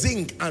tear a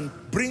zinc and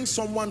bring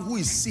someone who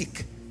is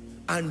sick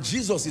and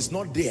Jesus is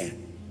not there,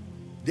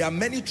 there are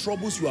many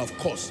troubles you have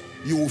caused.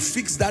 You will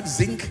fix that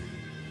zinc,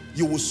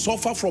 you will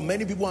suffer from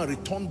many people and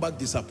return back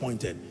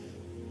disappointed.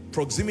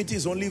 Proximity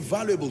is only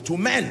valuable to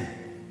men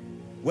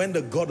when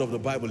the God of the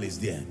Bible is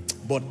there.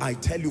 But I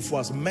tell you, for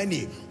as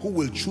many who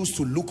will choose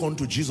to look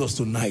unto Jesus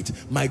tonight,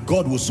 my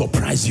God will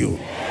surprise you.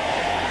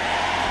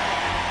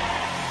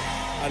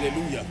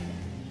 Hallelujah.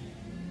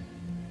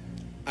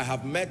 I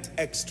have met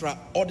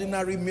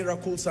extraordinary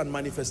miracles and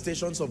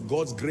manifestations of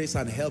God's grace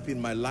and help in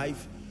my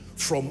life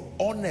from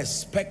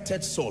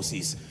unexpected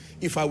sources.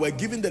 If I were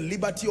given the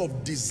liberty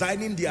of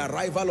designing the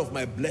arrival of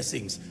my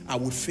blessings, I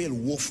would fail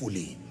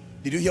woefully.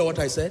 Did you hear what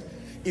I said?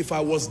 If I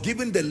was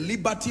given the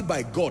liberty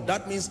by God,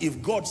 that means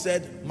if God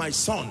said, my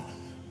son,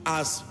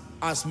 as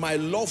my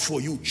love for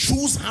you,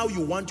 choose how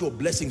you want your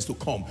blessings to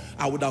come,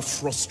 I would have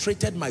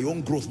frustrated my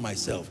own growth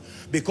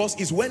myself. Because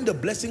it's when the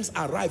blessings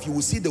arrive, you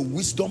will see the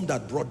wisdom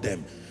that brought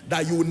them,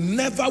 that you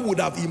never would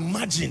have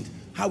imagined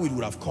how it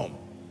would have come.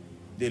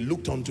 They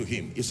looked unto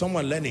him. Is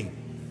someone learning?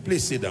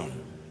 Please sit down.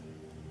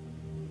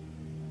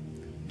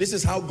 This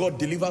is how God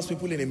delivers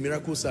people in a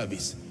miracle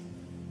service.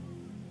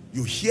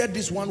 You hear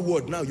this one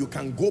word now, you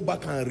can go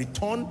back and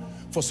return.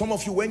 For some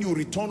of you, when you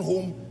return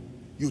home,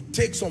 you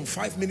take some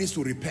 5 minutes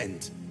to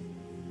repent.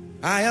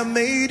 I have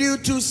made you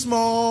too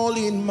small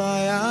in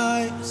my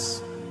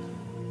eyes,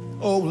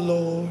 oh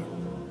Lord.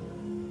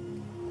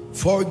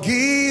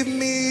 Forgive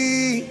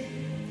me,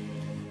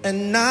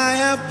 and I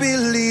have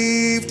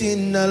believed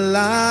in a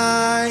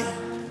lie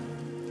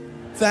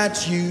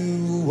that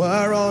you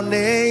were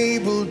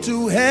unable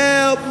to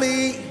help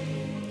me.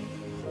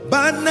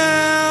 But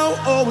now,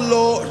 oh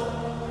Lord,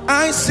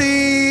 I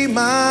see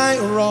my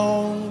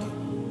wrong.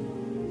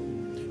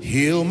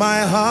 Heal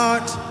my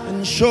heart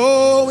and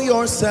show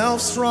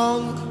yourself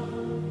strong.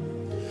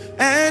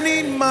 And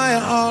in my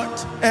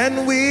heart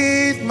and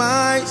with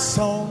my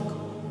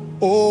song,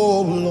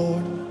 oh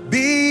Lord,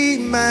 be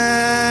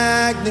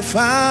magnified.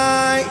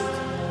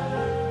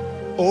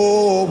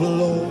 Oh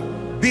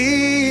Lord,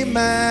 be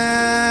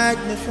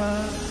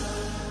magnified.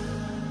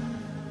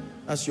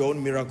 That's your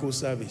own miracle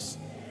service.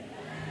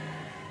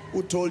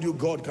 Who told you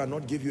God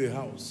cannot give you a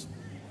house?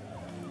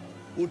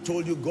 Who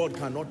told you God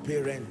cannot pay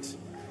rent?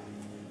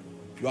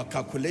 You are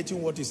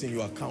calculating what is in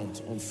your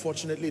account.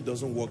 Unfortunately, it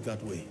doesn't work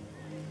that way.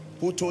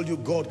 Who told you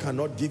God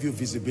cannot give you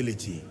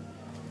visibility?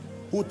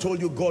 Who told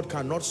you God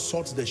cannot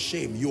sort the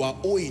shame? You are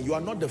owing. You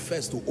are not the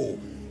first to owe.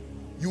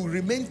 You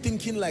remain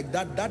thinking like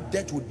that, that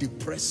debt will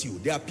depress you.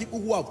 There are people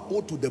who have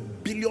owed to the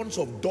billions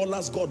of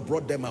dollars God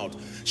brought them out.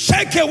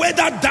 Shake away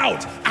that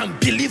doubt and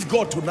believe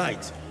God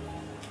tonight.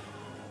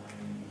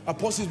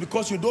 Apostles,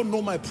 because you don't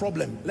know my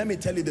problem, let me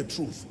tell you the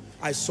truth.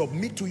 I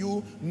submit to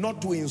you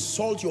not to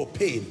insult your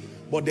pain,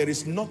 but there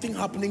is nothing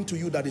happening to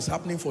you that is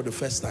happening for the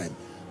first time.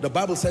 The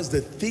Bible says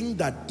the thing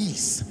that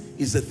is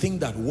the thing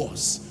that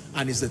was,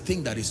 and is the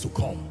thing that is to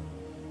come.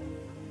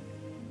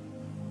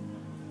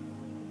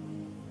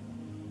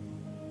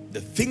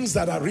 The things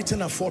that are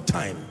written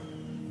aforetime,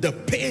 the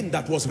pain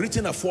that was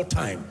written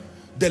aforetime,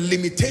 the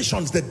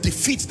limitations, the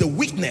defeats, the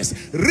weakness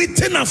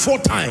written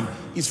aforetime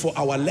is for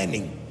our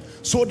learning,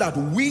 so that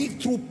we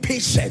through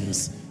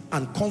patience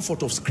and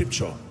comfort of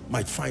scripture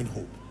might find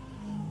hope.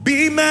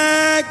 Be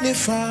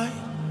magnified,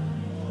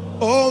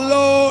 oh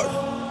Lord.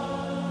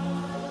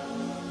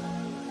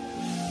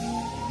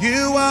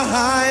 You are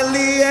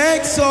highly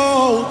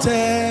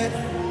exalted,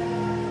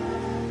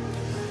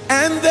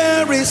 and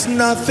there is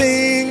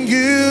nothing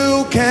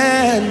you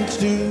can't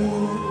do.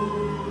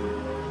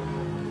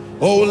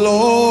 Oh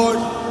Lord,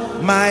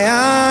 my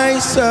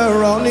eyes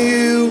are on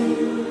you.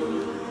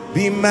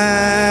 Be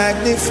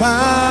magnified,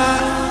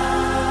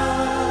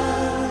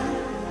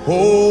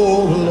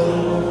 oh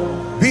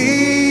Lord,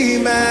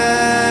 be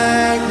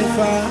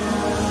magnified.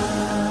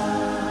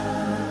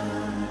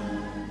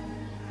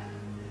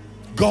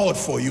 God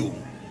for you,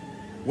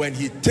 when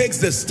he takes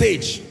the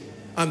stage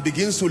and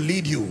begins to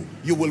lead you,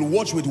 you will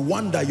watch with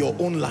wonder your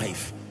own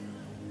life.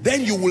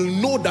 Then you will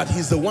know that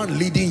he's the one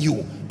leading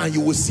you, and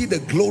you will see the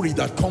glory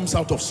that comes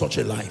out of such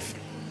a life.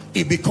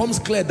 It becomes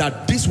clear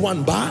that this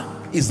one bar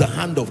is the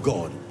hand of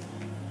God.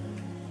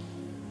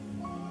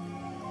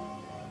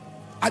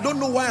 I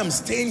don't know why I'm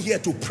staying here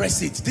to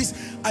press it.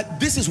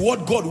 This is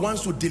what God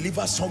wants to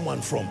deliver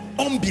someone from.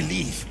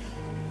 Unbelief.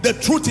 The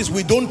truth is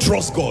we don't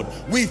trust God.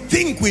 We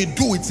think we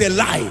do. It's a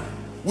lie.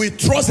 We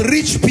trust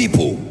rich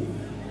people.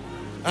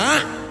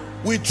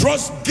 We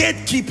trust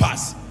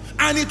gatekeepers.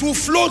 And it will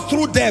flow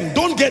through them.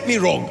 Don't get me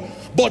wrong.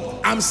 But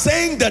I'm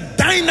saying the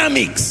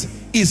dynamics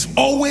is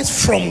always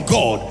from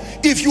God.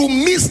 If you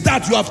miss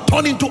that, you have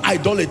turned into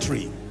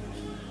idolatry.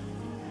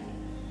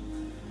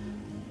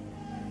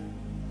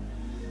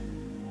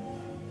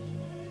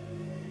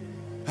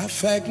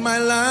 Affect my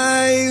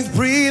life,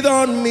 breathe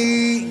on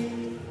me.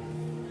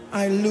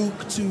 I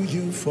look to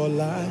you for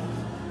life.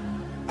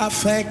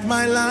 Affect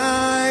my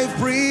life,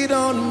 breathe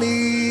on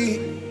me.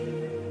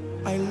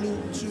 I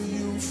look to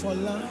you for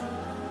life.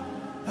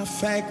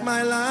 Affect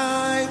my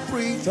life,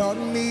 breathe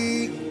on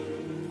me.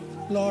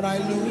 Lord, I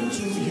look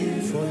to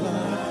you for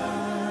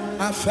life.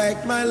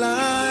 Affect my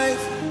life.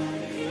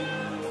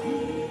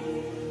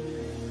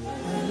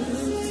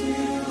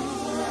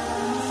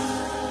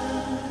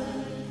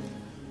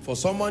 For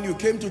someone, you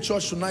came to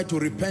church tonight to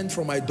repent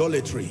from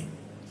idolatry.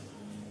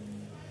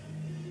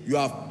 You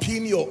have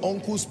pinned your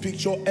uncle's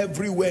picture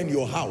everywhere in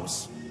your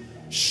house,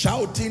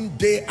 shouting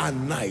day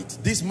and night,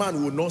 this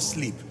man will not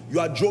sleep. You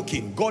are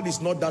joking. God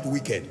is not that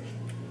wicked.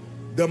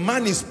 The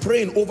man is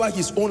praying over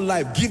his own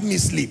life, give me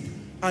sleep.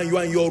 And you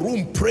are in your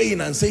room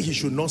praying and say he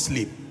should not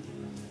sleep.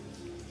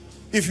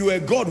 If you were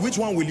God, which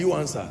one will you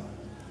answer?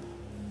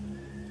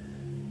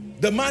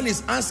 The man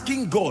is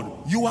asking God,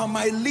 you are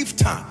my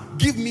lifter,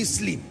 give me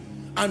sleep.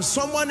 And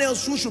someone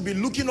else who should be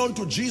looking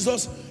unto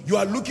Jesus, you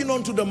are looking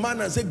unto the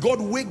man and say,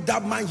 God, wake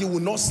that man, he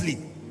will not sleep.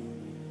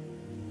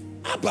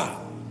 Abba,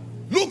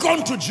 look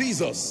unto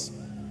Jesus.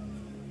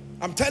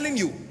 I'm telling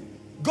you,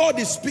 God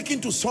is speaking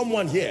to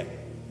someone here.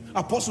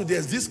 Apostle,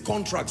 there's this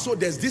contract, so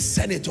there's this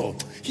senator.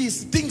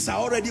 His things are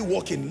already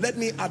working. Let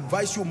me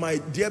advise you, my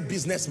dear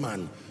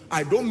businessman.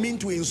 I don't mean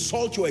to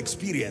insult your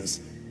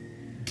experience.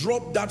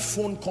 Drop that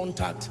phone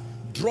contact.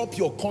 Drop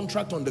your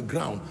contract on the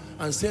ground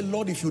and say,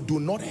 Lord, if you do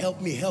not help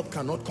me, help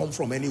cannot come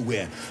from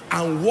anywhere.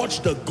 And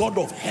watch the God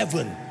of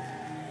heaven.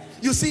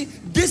 You see,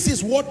 this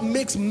is what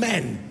makes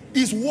men,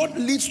 is what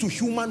leads to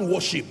human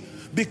worship.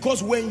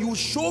 Because when you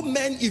show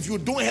men, if you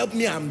don't help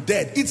me, I'm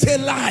dead, it's a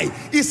lie.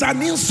 It's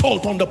an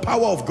insult on the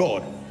power of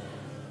God.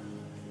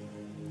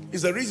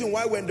 It's the reason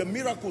why when the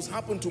miracles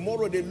happen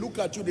tomorrow, they look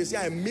at you, they say,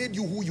 I made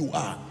you who you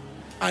are.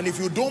 And if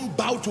you don't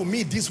bow to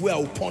me this way, I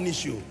will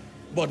punish you.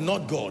 But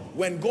not God.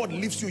 When God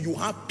lifts you, you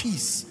have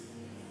peace.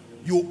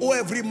 You owe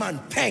every man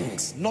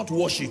thanks, not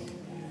worship.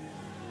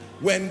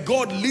 When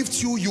God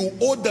lifts you, you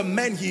owe the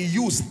men he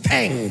used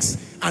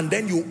thanks. And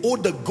then you owe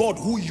the God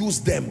who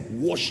used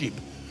them worship.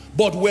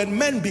 But when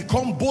men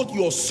become both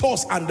your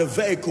source and the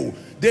vehicle,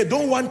 they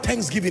don't want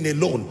thanksgiving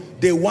alone.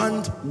 They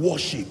want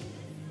worship.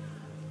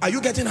 Are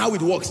you getting how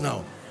it works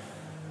now?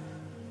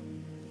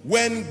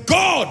 When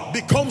God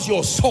becomes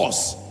your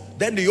source,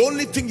 then the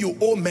only thing you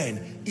owe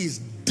men is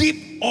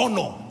deep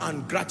honor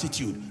and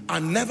gratitude,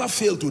 and never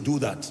fail to do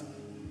that.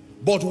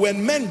 But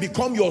when men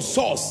become your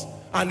source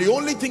and the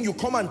only thing you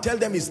come and tell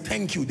them is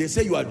thank you, they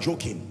say you are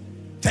joking.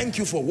 Thank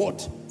you for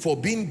what? For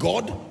being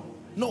God?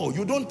 No,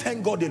 you don't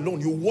thank God alone,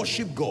 you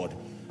worship God.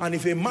 And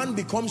if a man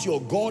becomes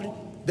your God,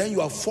 then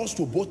you are forced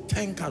to both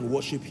thank and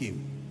worship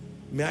him.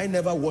 May I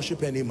never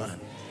worship any man.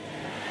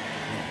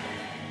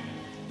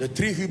 The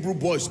 3 Hebrew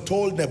boys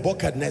told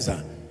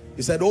Nebuchadnezzar,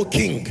 he said, "O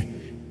king,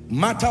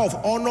 matter of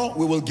honor,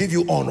 we will give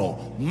you honor.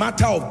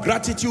 Matter of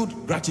gratitude,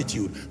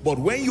 gratitude. But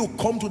when you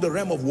come to the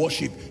realm of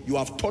worship, you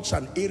have touched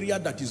an area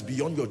that is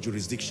beyond your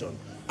jurisdiction.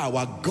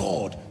 Our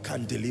God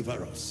can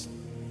deliver us."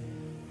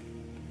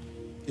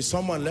 Is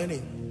someone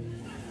learning?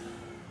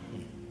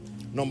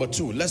 Number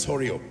 2, let's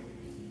hurry up.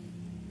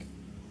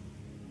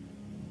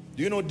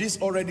 Do you know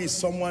this already is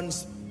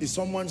someone's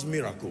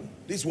miracle?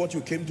 This is what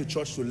you came to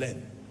church to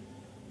learn.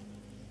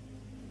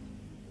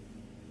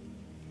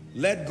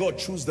 Let God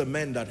choose the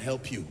men that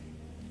help you.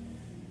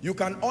 You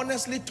can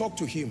honestly talk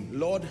to him.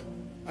 Lord,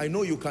 I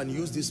know you can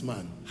use this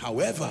man.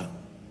 However,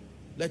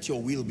 let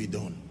your will be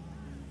done.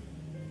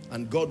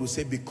 And God will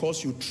say,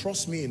 because you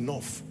trust me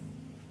enough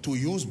to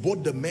use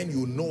both the men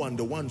you know and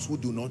the ones who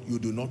you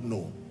do not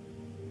know.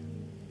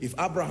 If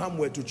Abraham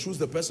were to choose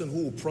the person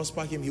who will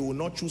prosper him, he will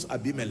not choose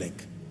Abimelech.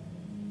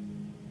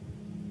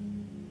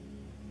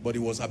 But it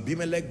was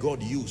Abimelech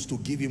God used to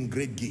give him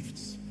great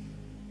gifts.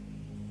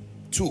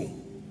 2.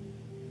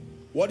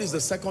 What is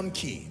the second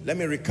key? Let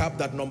me recap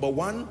that. Number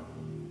 1,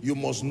 you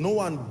must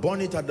know and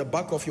burn it at the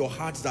back of your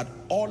heart that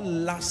all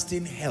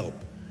lasting help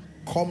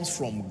comes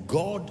from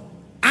God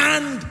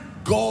and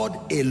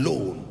God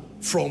alone.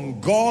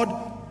 From God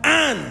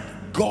and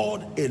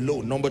God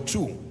alone. Number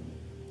 2,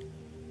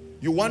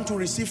 you want to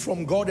receive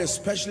from God,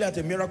 especially at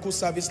a miracle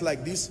service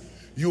like this,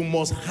 you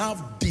must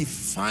have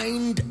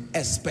defined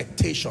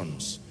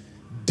expectations.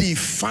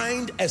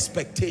 Defined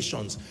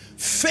expectations.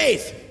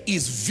 Faith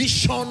is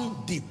vision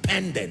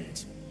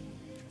dependent.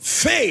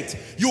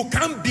 Faith, you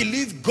can't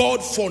believe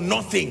God for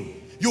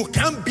nothing. You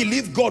can't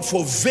believe God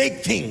for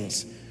vague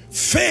things.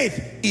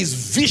 Faith is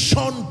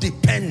vision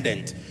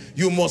dependent.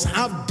 You must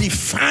have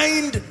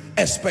defined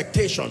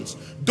expectations.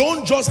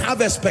 Don't just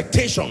have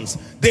expectations,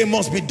 they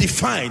must be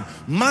defined.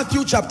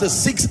 Matthew chapter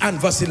 6 and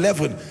verse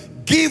 11.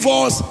 Give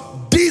us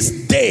this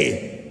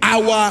day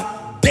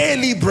our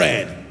daily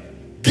bread.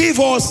 Give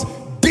us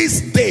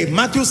this day,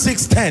 Matthew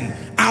 6:10,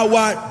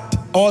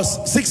 or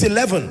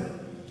 6:11,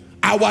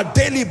 our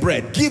daily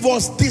bread. Give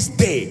us this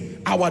day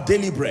our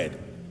daily bread.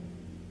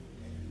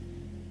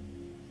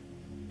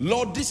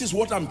 Lord, this is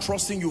what I'm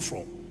trusting you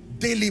from.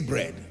 Daily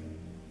bread.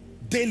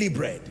 Daily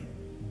bread.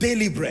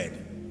 Daily bread.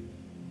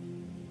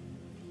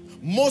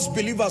 Most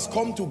believers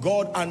come to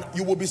God and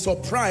you will be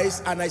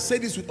surprised, and I say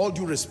this with all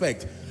due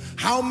respect,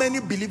 how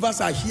many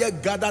believers are here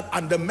gathered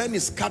and the men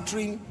is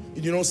scattering,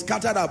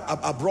 scattered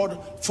abroad,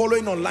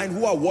 following online,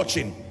 who are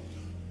watching.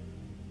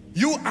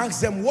 You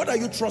ask them, what are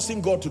you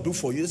trusting God to do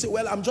for you? They say,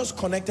 well, I'm just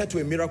connected to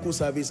a miracle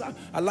service.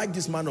 I like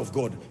this man of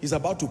God. He's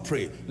about to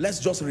pray. Let's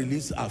just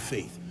release our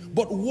faith.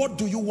 But what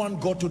do you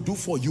want God to do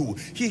for you?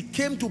 He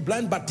came to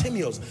blind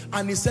Bartimaeus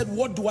and he said,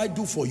 what do I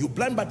do for you?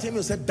 Blind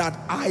Bartimaeus said, that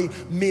I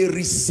may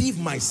receive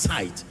my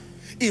sight.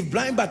 If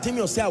blind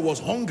Bartimaeus said I was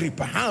hungry,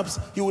 perhaps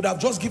he would have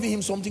just given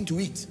him something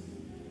to eat.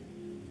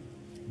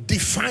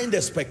 Defined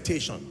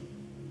expectation.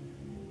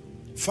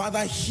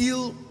 Father,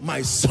 heal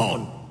my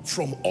son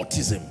from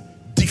autism.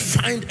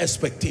 Defined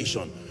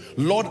expectation.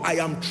 Lord, I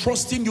am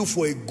trusting you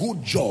for a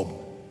good job.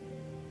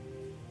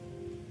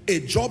 A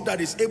job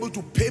that is able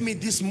to pay me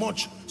this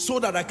much so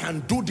that I can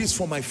do this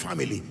for my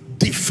family.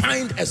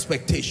 defined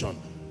expectation.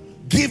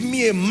 Give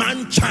me a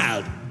man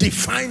child,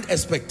 defined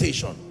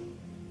expectation.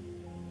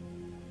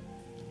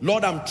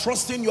 Lord, I'm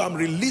trusting you, I'm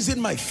releasing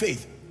my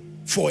faith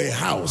for a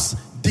house,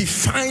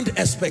 defined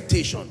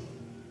expectation.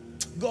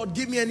 God,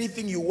 give me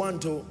anything you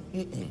want to.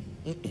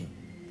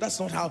 That's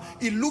not how.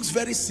 It looks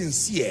very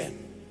sincere,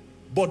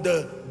 but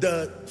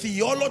the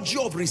theology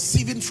of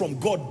receiving from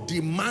God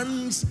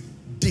demands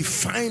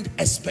defined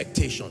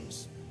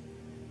expectations.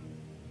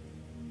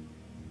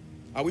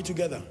 Are we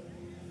together?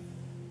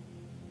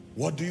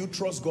 What do you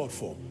trust God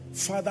for?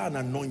 Father, an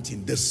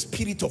anointing, the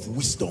spirit of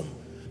wisdom.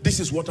 This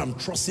is what I'm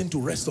trusting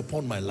to rest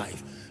upon my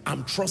life.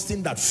 I'm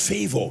trusting that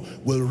favor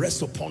will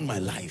rest upon my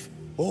life.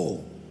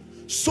 Oh,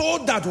 so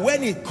that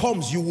when it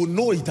comes, you will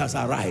know it has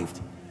arrived.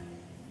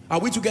 Are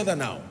we together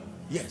now?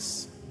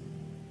 Yes.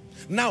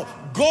 Now,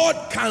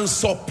 God can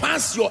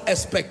surpass your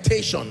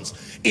expectations.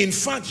 In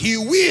fact, he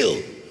will.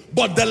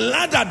 But the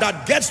ladder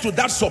that gets to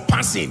that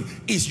surpassing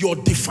is your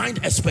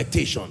defined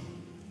expectation.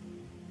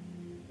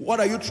 What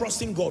are you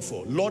trusting God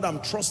for? Lord, I'm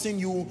trusting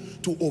you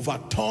to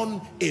overturn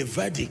a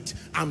verdict.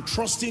 I'm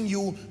trusting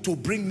you to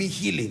bring me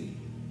healing.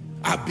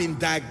 I've been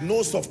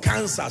diagnosed of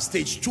cancer,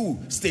 stage 2,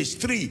 stage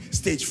 3,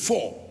 stage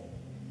 4.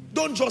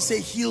 Don't just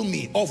say heal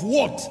me. Of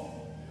what?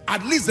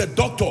 At least the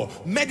doctor,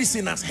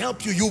 medicine has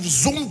helped you. You've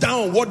zoomed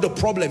down on what the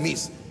problem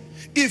is.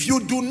 If you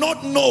do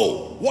not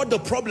know what the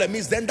problem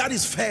is, then that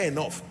is fair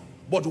enough.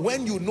 But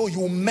when you know,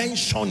 you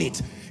mention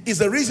it. Is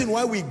the reason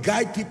why we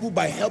guide people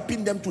by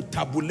helping them to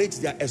tabulate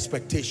their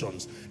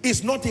expectations.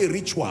 It's not a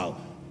ritual.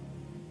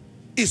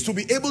 It's to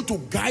be able to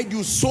guide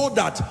you so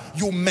that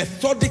you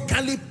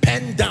methodically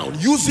pen down,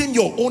 using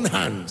your own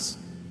hands,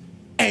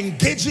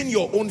 engaging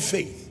your own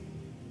faith.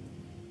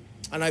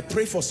 And I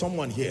pray for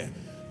someone here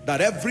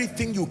that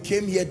everything you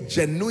came here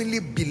genuinely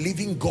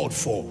believing God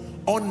for,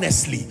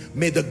 honestly,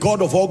 may the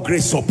God of all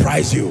grace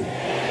surprise you.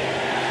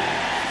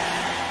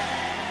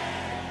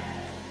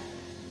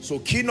 So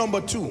key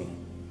number 2,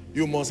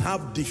 you must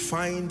have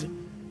defined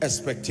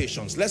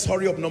expectations. Let's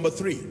hurry up. Number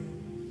 3.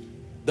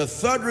 The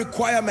third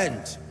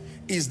requirement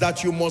is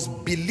that you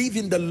must believe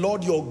in the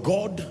Lord your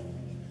God,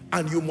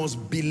 and you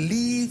must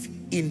believe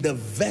in the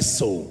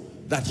vessel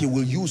that he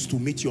will use to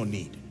meet your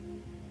need.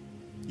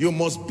 You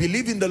must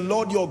believe in the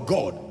Lord your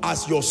God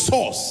as your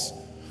source,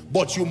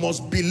 but you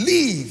must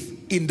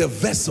believe in the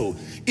vessel.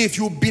 If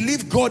you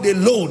believe God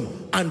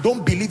alone and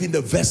don't believe in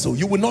the vessel,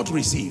 you will not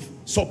receive,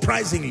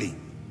 surprisingly.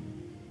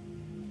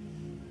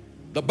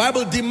 The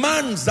Bible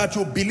demands that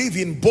you believe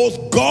in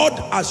both God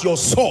as your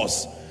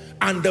source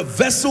and the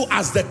vessel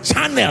as the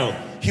channel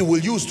he will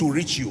use to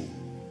reach you.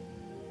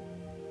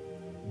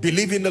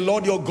 Believe in the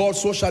Lord your God,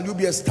 so shall you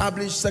be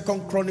established.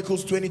 2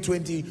 Chronicles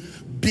 20:20.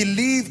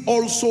 Believe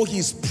also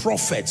his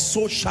prophets,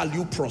 so shall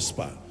you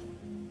prosper.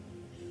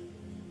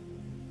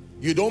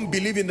 You don't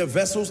believe in the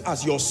vessels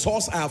as your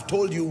source, I have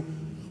told you,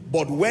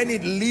 but when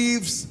it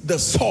leaves the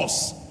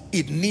source,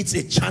 it needs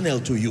a channel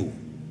to you.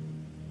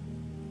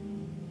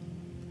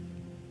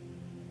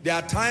 There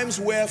are times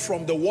where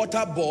from the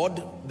water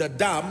board, the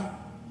dam,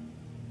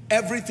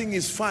 everything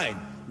is fine.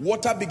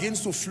 Water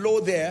begins to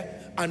flow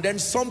there, and then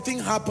something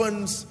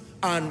happens,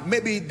 and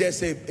maybe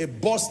there's a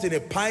burst in a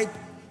pipe.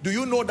 Do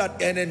you know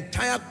that an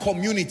entire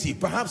community,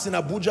 perhaps in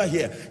Abuja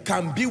here,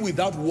 can be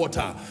without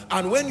water?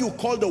 And when you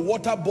call the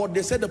water board,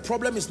 they say the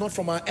problem is not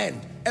from our end.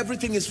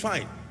 Everything is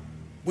fine.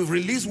 We've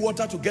released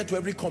water to get to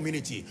every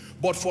community.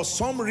 But for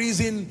some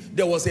reason,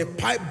 there was a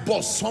pipe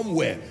burst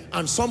somewhere,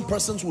 and some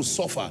persons will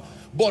suffer.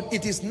 But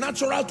it is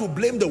natural to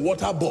blame the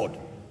water board.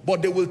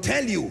 But they will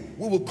tell you,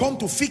 we will come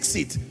to fix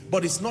it,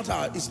 but it's not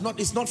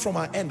from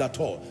our end at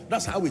all.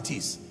 That's how it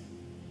is.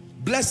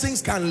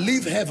 Blessings can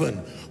leave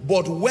heaven,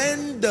 but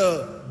when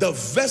the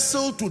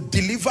vessel to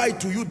deliver it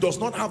to you does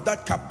not have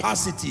that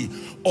capacity,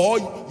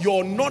 or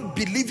you're not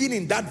believing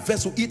in that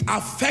vessel, it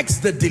affects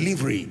the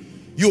delivery.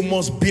 You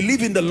must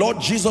believe in the Lord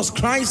Jesus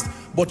Christ,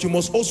 but you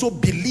must also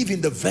believe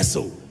in the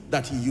vessel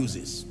that he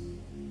uses.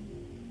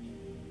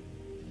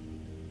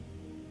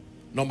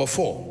 Number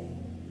 4.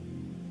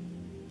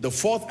 The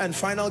fourth and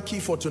final key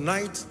for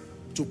tonight,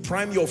 to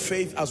prime your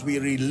faith as we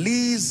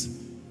release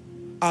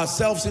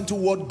ourselves into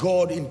what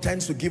God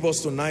intends to give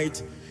us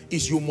tonight,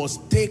 is you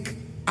must take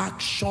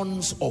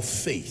actions of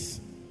faith.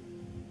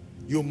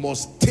 You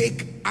must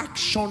take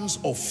actions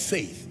of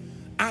faith,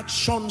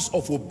 actions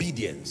of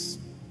obedience.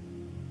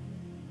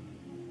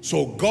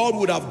 So God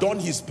would have done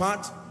his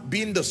part,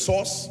 being the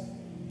source.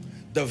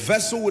 The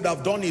vessel would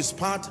have done his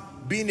part,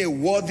 being a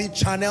worthy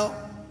channel.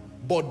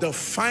 But the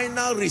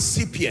final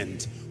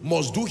recipient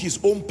must do his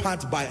own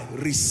part by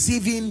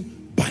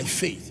receiving by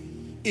faith.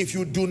 If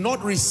you do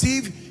not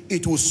receive,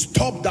 it will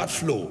stop that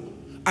flow.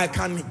 I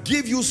can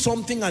give you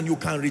something and you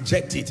can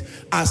reject it.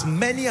 As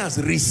many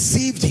as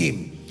received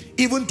him,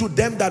 even to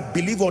them that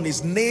believe on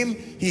his name,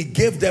 he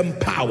gave them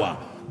power.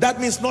 That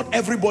means not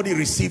everybody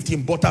received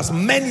him, but as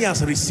many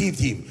as received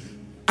him.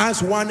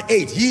 Acts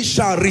 1:8, ye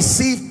shall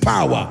receive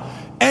power.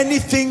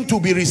 Anything to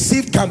be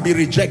received can be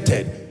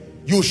rejected.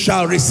 You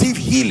shall receive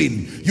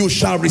healing. You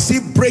shall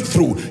receive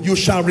breakthrough. You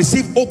shall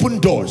receive open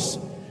doors.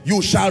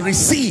 You shall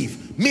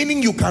receive,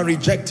 meaning you can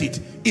reject it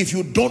if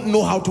you don't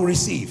know how to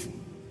receive.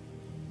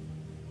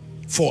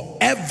 For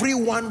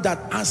everyone that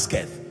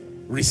asketh,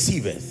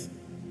 receiveth.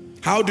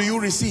 How do you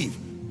receive?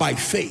 By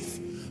faith,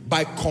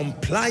 by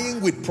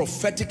complying with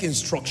prophetic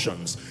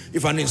instructions.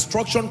 If an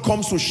instruction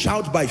comes to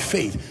shout by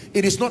faith,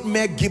 it is not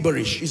mere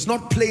gibberish. It's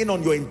not playing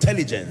on your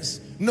intelligence.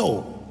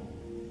 No.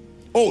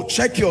 Oh,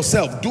 check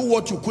yourself. Do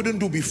what you couldn't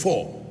do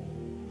before.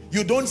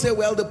 You don't say,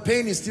 well, the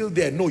pain is still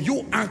there. No,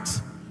 you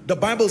act. The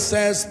Bible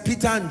says,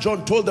 Peter and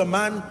John told the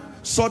man,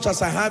 such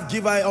as I have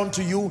give I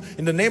unto you,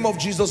 in the name of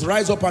Jesus,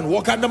 rise up and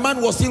walk. And the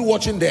man was still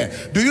watching there.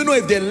 Do you know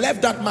if they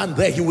left that man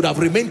there, he would have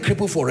remained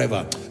crippled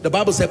forever. The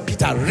Bible said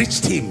Peter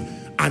reached him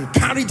and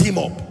carried him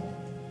up.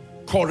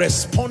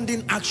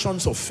 Corresponding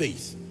actions of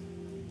faith.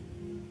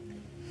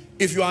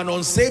 If you are an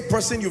unsaved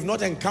person, you've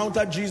not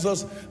encountered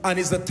Jesus, and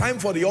it's the time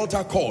for the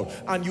altar call,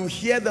 and you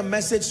hear the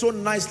message so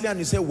nicely and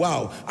you say,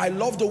 wow, I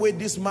love the way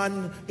this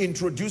man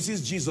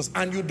introduces Jesus,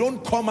 and you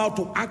don't come out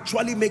to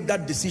actually make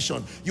that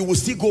decision, you will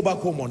still go back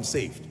home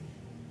unsaved.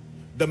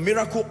 The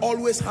miracle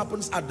always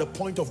happens at the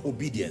point of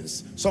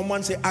obedience.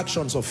 Someone say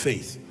actions of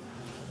faith.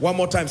 One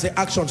more time, say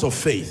actions of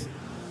faith.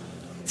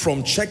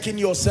 From checking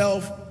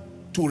yourself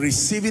to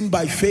receiving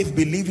by faith,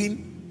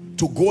 believing,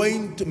 to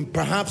going to,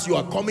 perhaps you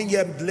are coming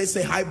here, let's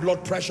say high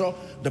blood pressure,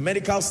 the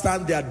medical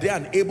stand, they are there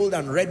and able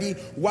and ready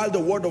while the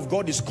word of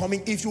God is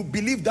coming. If you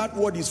believe that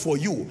word is for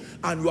you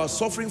and you are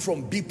suffering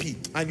from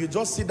BP and you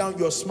just sit down,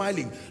 you're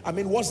smiling. I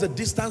mean, what's the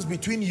distance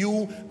between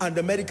you and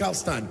the medical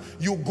stand?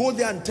 You go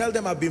there and tell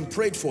them, I've been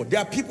prayed for. They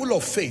are people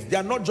of faith. They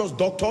are not just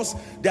doctors.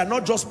 They are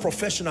not just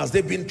professionals.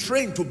 They've been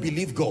trained to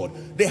believe God.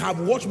 They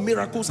have watched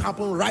miracles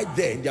happen right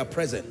there in their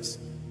presence.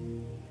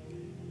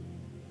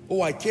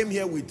 Oh, I came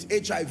here with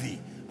HIV.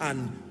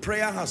 And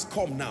prayer has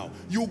come now.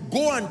 You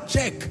go and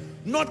check.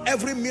 Not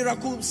every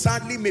miracle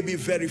sadly may be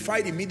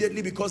verified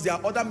immediately, because there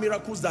are other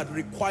miracles that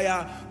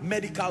require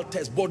medical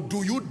tests. But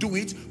do you do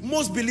it?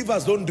 Most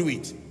believers don't do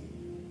it.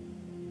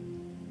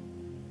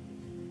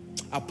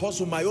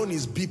 Apostle, my own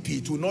is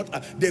BP. To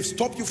not, they've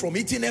stopped you from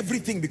eating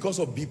everything because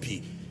of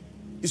BP.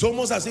 It's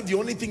almost as if the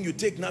only thing you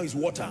take now is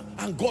water,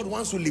 and God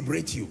wants to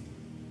liberate you.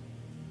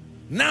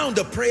 Now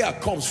the prayer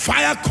comes,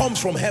 fire comes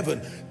from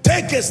heaven.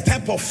 Take a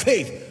step of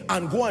faith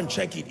and go and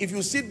check it. If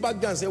you sit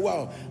back there and say,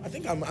 wow, I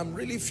think I'm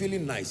really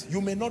feeling nice,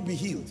 you may not be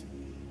healed.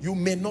 You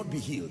may not be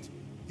healed.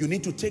 You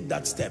need to take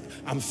that step.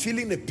 I'm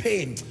feeling a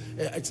pain.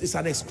 It's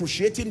an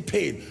excruciating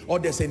pain. Or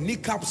there's a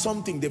kneecap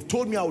something. They've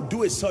told me I'll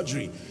do a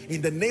surgery.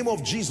 In the name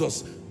of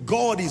Jesus,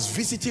 God is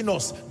visiting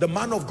us. The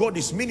man of God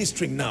is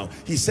ministering now.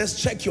 He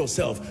says, check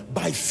yourself.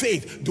 By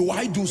faith, do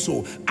I do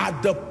so?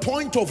 At the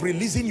point of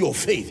releasing your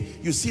faith,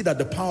 you see that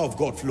the power of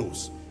God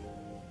flows.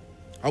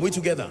 Are we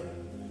together?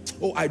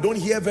 Oh, I don't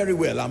hear very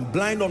well. I'm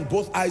blind on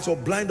both eyes or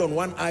blind on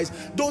one eye.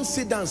 Don't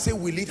sit down and say,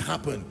 will it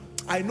happen?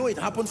 I know it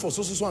happened for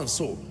so, so, so, and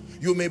so.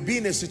 You may be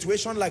in a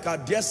situation like our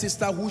dear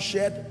sister who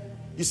shared.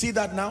 You see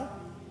that now?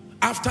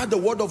 After the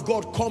word of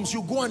God comes,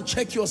 you go and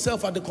check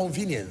yourself at the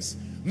convenience.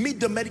 Meet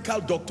the medical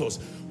doctors.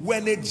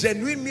 When a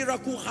genuine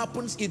miracle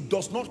happens, it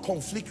does not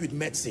conflict with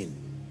medicine.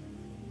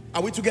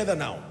 Are we together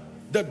now?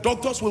 The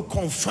doctors will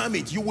confirm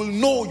it. You will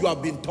know you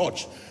have been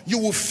touched. You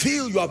will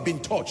feel you have been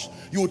touched.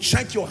 You will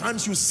check your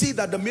hands. You see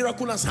that the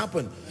miracle has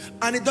happened.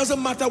 And it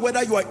doesn't matter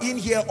whether you are in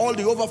here, all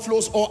the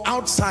overflows, or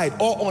outside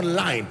or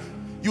online.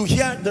 You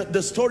hear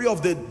the story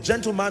of the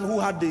gentleman who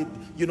had the,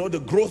 you know, the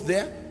growth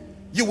there.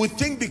 You would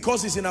think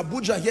because he's in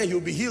Abuja here,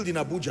 he'll be healed in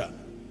Abuja.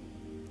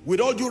 With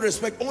all due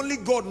respect, only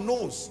God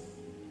knows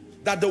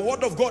that the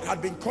word of God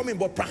had been coming,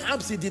 but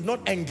perhaps he did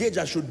not engage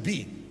as should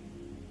be.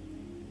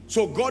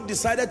 So God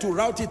decided to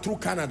route it through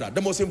Canada.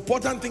 The most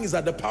important thing is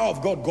that the power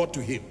of God got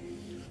to him.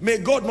 May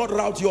God not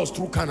route yours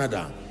through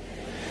Canada.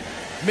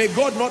 May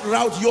God not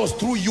route yours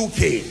through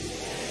UK.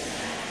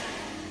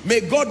 May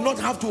God not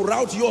have to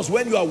route yours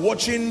when you are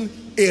watching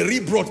a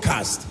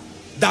rebroadcast.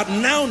 That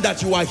now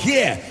that you are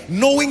here,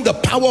 knowing the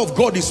power of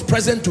God is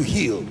present to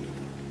heal.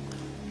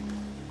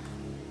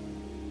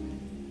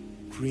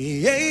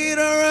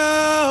 Creator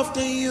of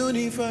the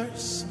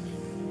universe,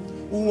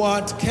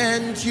 what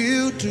can't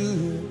you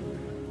do?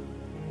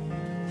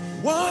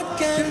 What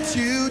can't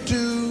you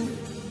do,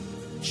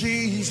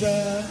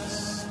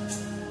 Jesus?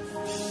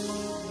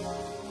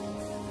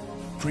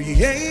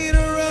 Creator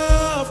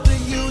of the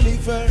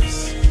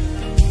universe,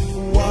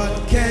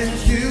 what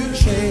can't you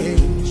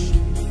change?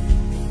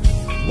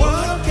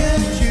 What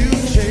can't you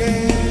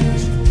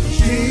change,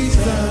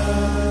 Jesus?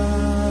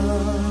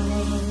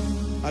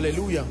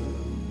 Hallelujah.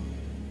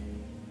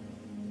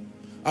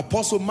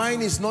 Apostle,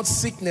 mine is not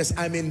sickness,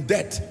 I'm in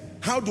debt.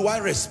 How do I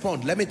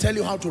respond? Let me tell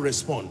you how to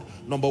respond.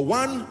 Number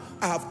one,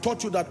 I have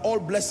taught you that all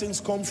blessings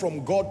come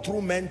from God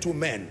through men to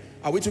men.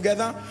 Are we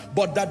together?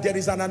 But that there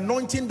is an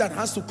anointing that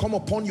has to come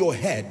upon your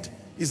head.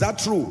 Is that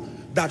true?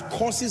 That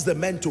causes the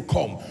men to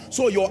come.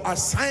 So your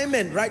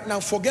assignment right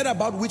now, forget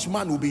about which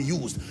man will be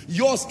used.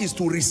 Yours is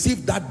to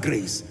receive that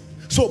grace.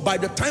 So by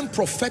the time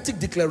prophetic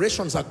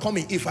declarations are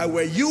coming, if I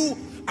were you,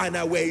 and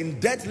I were in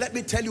debt, let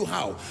me tell you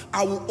how.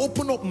 I will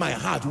open up my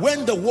heart.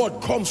 When the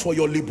word comes for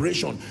your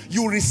liberation,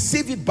 you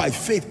receive it by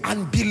faith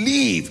and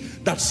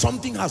believe that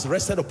something has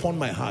rested upon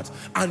my heart,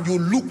 and you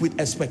look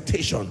with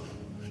expectation.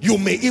 You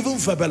may even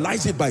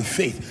verbalize it by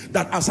faith,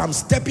 that as I'm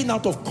stepping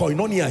out of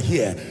Koinonia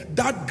here,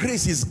 that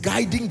grace is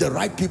guiding the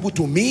right people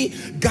to me,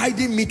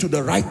 guiding me to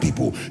the right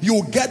people.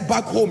 You get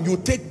back home, you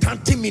take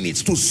 30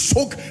 minutes to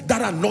soak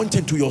that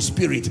anointing to your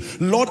spirit.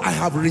 Lord, I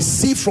have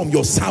received from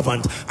your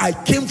servant. I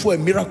came for a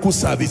miracle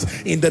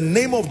service. In the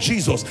name of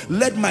Jesus,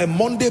 let my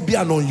Monday be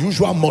an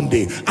unusual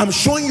Monday. I'm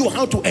showing you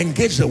how to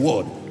engage the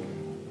word.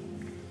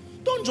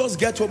 Don't just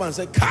get home and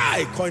say,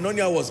 Kai,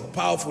 Koinonia was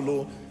powerful.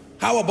 Oh.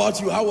 How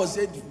about you? How was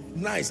it?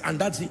 Nice. And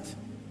that's it.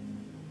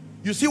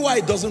 You see why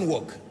it doesn't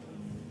work?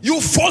 You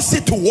force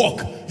it to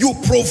work. You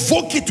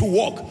provoke it to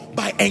work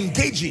by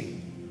engaging.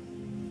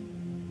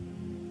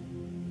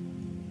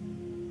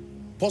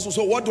 Apostle,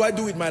 so what do I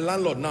do with my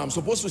landlord now? I'm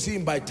supposed to see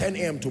him by 10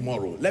 a.m.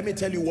 tomorrow. Let me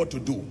tell you what to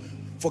do.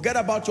 Forget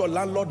about your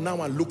landlord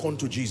now and look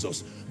unto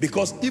Jesus.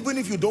 Because even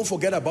if you don't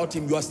forget about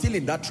him, you are still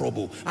in that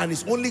trouble. And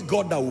it's only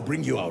God that will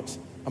bring you out.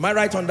 Am I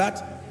right on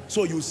that?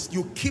 So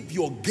you keep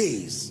your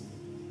gaze.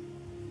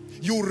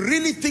 You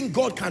really think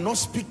God cannot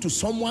speak to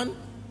someone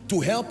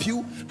to help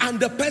you, and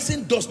the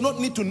person does not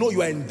need to know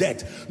you are in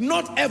debt.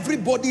 Not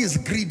everybody is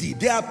greedy.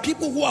 There are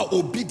people who are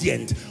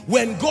obedient.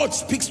 When God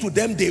speaks to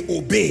them, they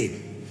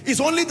obey. It's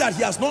only that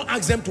he has not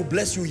asked them to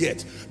bless you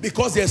yet,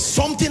 because there's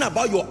something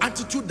about your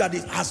attitude that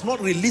it has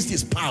not released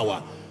his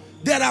power.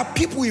 There are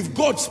people, if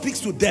God speaks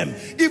to them,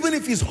 even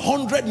if it's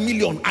 100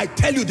 million, I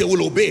tell you they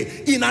will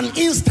obey in an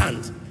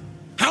instant.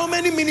 How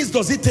many minutes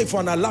does it take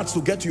for an alert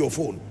to get to your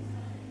phone?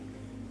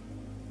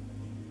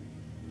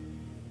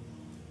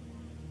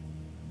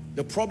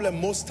 The problem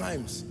most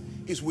times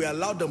is we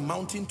allow the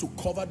mountain to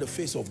cover the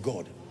face of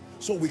God,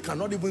 so we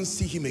cannot even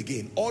see him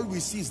again. All we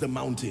see is the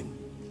mountain.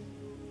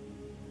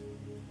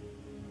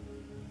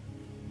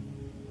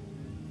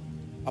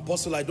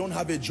 Apostle, I don't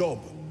have a job.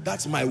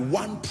 That's my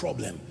one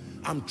problem.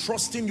 I'm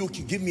trusting you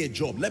to give me a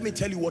job. Let me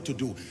tell you what to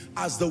do.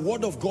 As the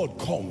word of God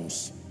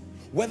comes,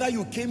 whether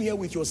you came here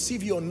with your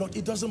CV or not,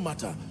 it doesn't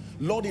matter.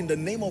 Lord, in the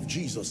name of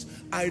Jesus,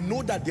 I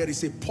know that there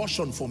is a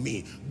portion for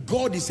me.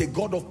 God is a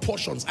God of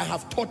portions. I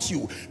have taught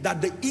you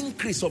that the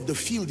increase of the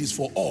field is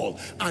for all,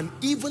 and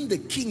even the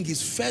king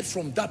is fed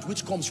from that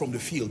which comes from the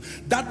field.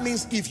 That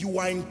means if you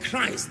are in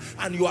Christ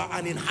and you are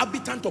an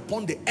inhabitant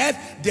upon the earth,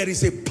 there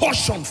is a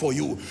portion for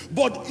you.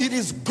 But it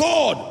is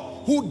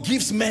God who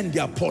gives men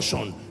their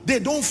portion. They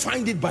don't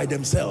find it by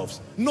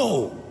themselves.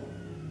 No.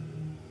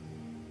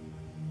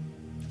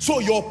 So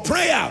your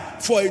prayer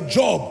for a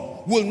job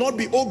will not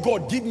be, oh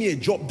God, give me a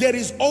job. There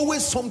is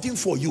always something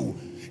for you.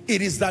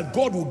 It is that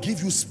God will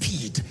give you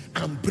speed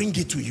and bring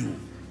it to you.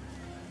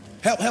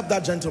 Help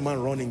that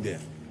gentleman running there.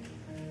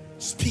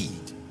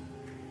 Speed.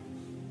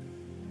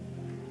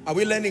 Are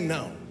we learning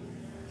now?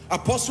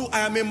 Apostle,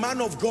 I am a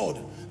man of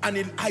God,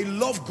 and I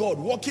love God,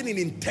 walking in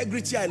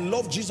integrity. I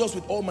love Jesus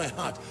with all my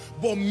heart,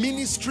 but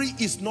ministry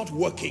is not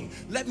working.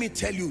 Let me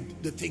tell you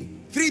the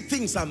thing. 3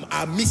 things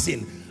are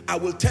missing. I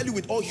will tell you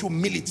with all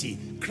humility.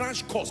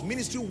 Crash course,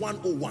 ministry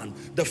 101.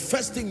 The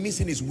first thing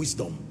missing is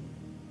wisdom.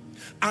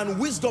 And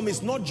wisdom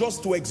is not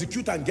just to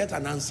execute and get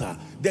an answer.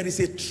 There is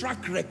a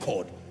track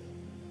record.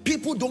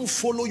 People don't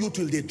follow you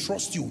till they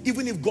trust you.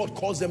 Even if God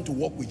calls them to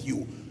walk with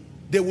you,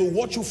 they will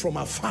watch you from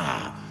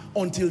afar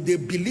until they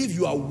believe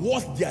you are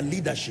worth their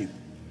leadership.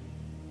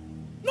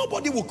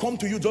 Nobody will come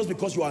to you just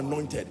because you are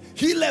anointed.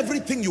 Heal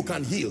everything you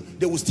can heal.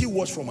 They will still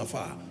watch from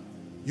afar.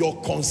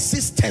 Your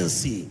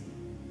consistency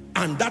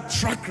and that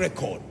track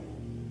record.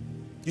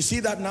 You see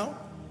that now?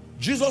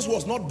 Jesus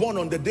was not born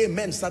on the day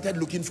men started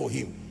looking for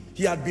him.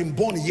 He had been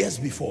born years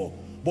before,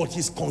 but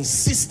his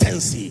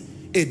consistency,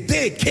 a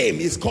day came,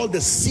 it's called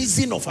the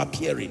season of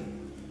appearing.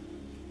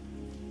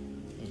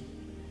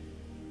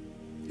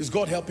 Is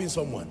God helping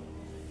someone?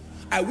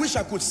 I wish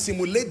I could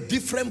simulate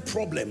different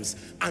problems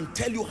and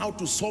tell you how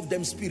to solve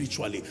them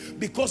spiritually,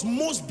 because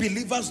most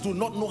believers do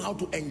not know how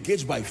to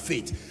engage by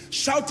faith.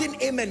 Shouting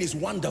amen is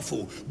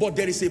wonderful, but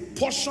there is a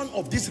portion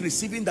of this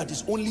receiving that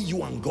is only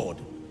you and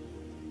God.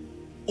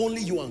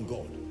 Only you and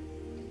God.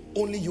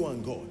 Only you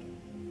and God.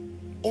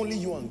 Only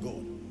you and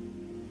God.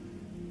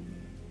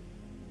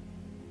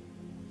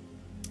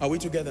 Are we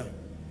together?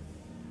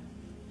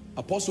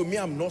 Apostle, me,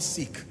 I'm not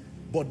sick,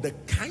 but the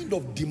kind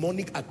of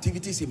demonic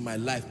activities in my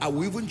life, I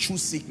will even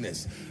choose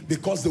sickness,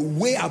 because the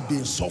way I've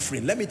been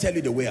suffering, let me tell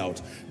you the way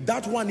out.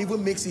 That one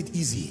even makes it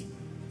easy.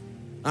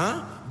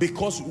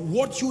 Because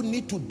what you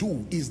need to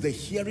do is the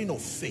hearing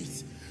of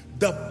faith.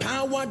 The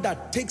power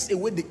that takes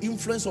away the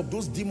influence of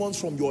those demons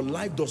from your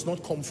life does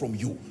not come from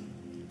you.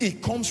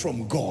 It comes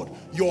from God.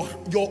 Your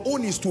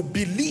own is to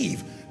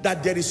believe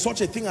that there is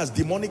such a thing as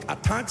demonic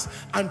attacks,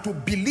 and to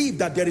believe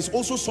that there is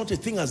also such a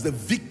thing as the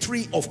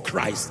victory of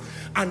Christ.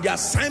 And the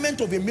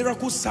assignment of a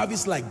miracle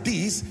service like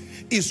this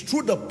is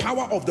through the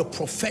power of the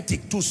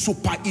prophetic to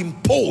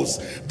superimpose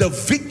the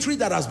victory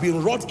that has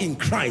been wrought in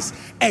Christ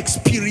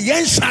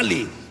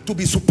experientially, to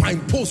be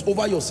superimposed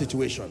over your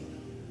situation.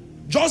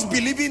 Just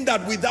believing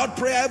that without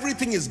prayer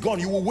everything is gone.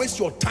 You will waste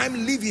your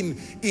time living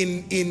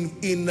in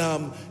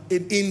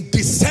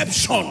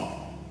deception,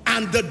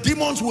 and the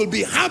demons will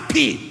be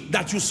happy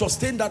that you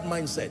sustain that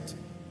mindset.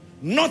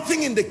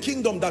 Nothing in the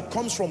kingdom that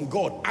comes from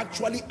God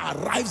actually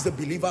arrives the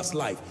believer's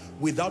life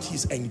without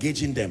his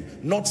engaging them.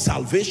 Not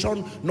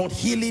salvation, not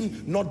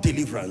healing, not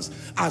deliverance.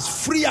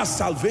 As free as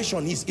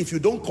salvation is, if you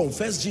don't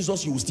confess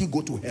Jesus, you will still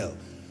go to hell.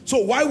 So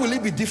why will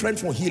it be different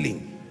from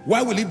healing?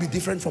 Why will it be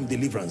different from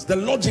deliverance? The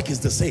logic is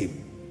the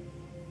same.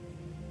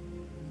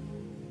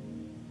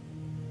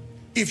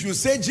 If you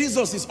say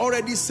Jesus is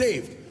already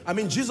saved, I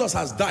mean Jesus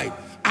has died,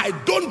 I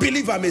don't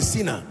believe I'm a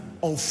sinner.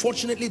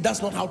 Unfortunately,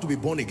 that's not how to be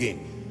born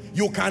again.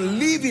 You can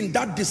live in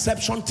that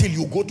deception till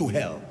you go to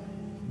hell.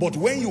 But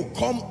when you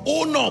come,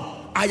 own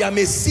up, I am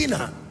a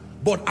sinner,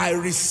 but I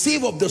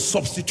receive of the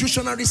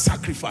substitutionary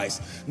sacrifice.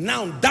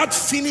 Now that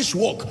finished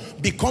work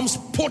becomes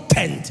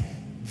potent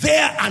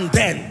there and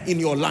then in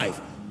your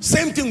life.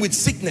 Same thing with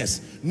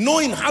sickness. No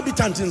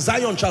inhabitant in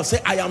Zion shall say,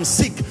 I am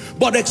sick.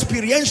 But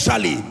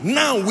experientially,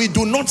 now we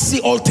do not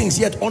see all things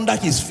yet under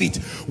his feet.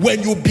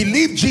 When you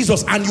believe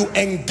Jesus and you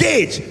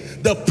engage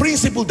the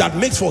principle that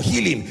makes for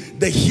healing,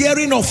 the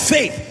hearing of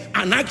faith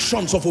and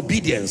actions of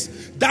obedience,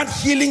 that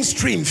healing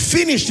stream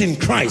finished in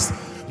Christ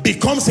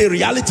becomes a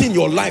reality in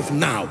your life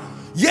now.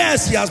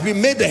 Yes, he has been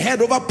made the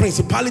head over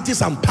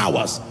principalities and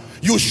powers.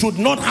 You should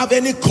not have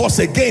any cause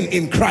again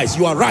in Christ.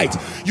 You are right.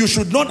 You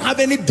should not have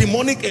any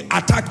demonic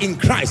attack in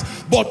Christ.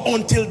 But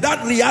until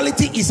that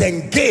reality is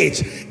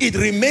engaged, it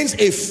remains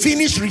a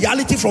finished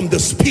reality from the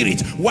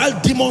spirit, while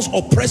demons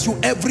oppress you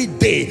every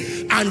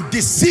day and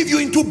deceive you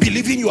into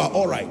believing you are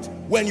all right.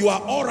 When you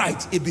are all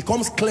right, it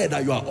becomes clear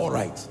that you are all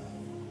right.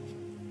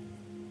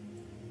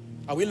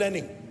 Are we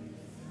learning?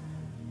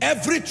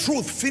 Every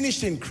truth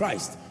finished in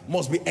Christ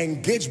must be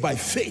engaged by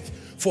faith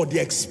for the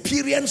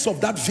experience of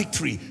that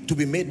victory to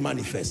be made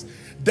manifest.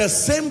 The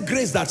same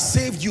grace that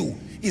saved you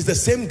is the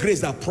same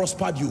grace that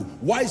prospered you.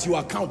 Why is your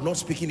account not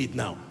speaking it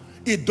now?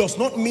 It does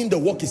not mean the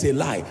work is a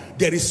lie.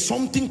 There is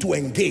something to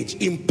engage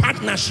in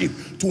partnership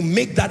to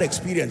make that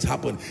experience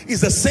happen.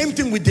 It's the same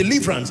thing with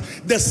deliverance.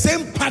 The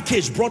same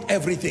package brought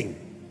everything.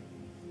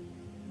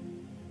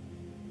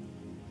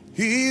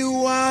 He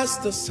who has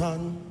the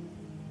Son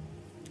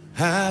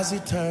has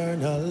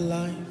eternal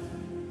life.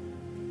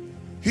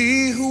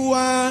 He who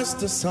has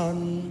the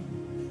Son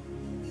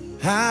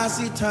has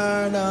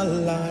eternal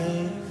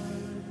life.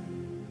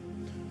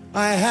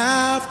 I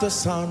have the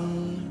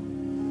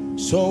Son,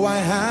 so I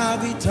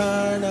have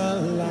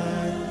eternal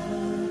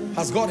life.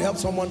 Has God helped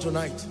someone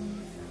tonight?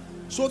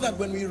 So that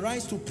when we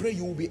rise to pray,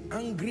 you will be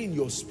angry in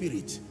your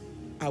spirit.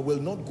 I will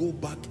not go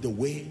back the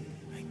way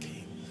I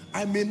came.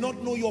 I may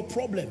not know your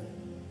problem,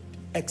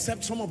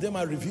 except some of them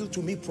are revealed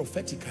to me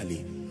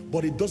prophetically.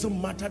 But it doesn't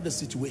matter the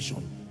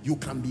situation. You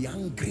can be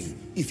angry.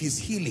 If he's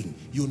healing,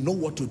 you know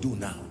what to do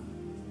now.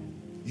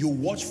 You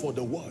watch for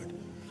the word.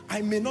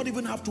 I may not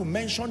even have to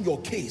mention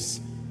your case.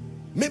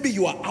 Maybe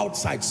you are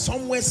outside,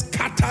 somewhere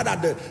scattered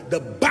at the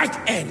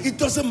back end. It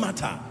doesn't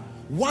matter.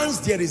 Once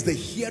there is the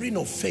hearing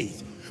of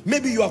faith,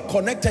 maybe you are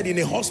connected in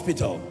a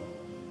hospital.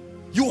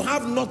 You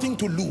have nothing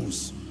to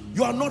lose.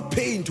 You are not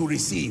paying to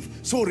receive.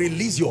 So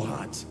release your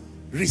heart.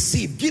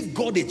 Receive. Give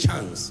God a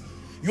chance.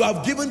 You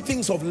have given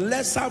things of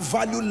lesser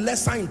value,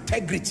 lesser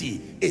integrity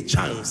a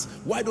chance.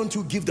 Why don't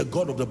you give the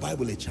God of the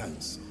Bible a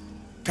chance?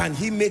 Can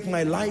he make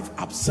my life?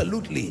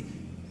 Absolutely.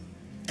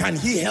 Can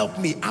he help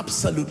me?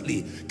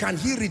 Absolutely. Can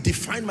he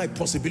redefine my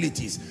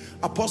possibilities?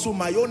 Apostle,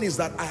 my own is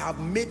that I have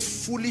made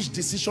foolish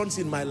decisions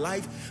in my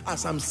life.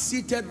 As I'm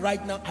seated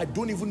right now, I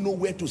don't even know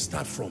where to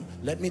start from.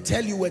 Let me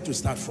tell you where to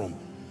start from.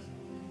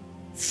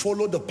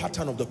 Follow the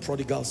pattern of the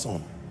prodigal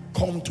son.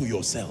 Come to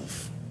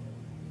yourself.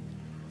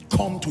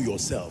 Come to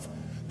yourself.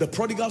 The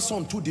prodigal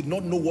son too did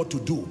not know what to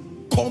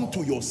do. Come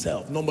to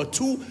yourself. Number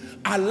two,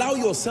 allow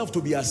yourself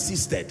to be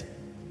assisted.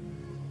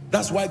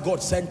 That's why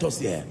God sent us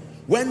here.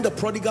 When the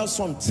prodigal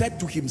son said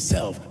to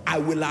himself, I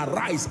will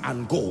arise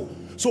and go.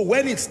 So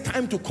when it's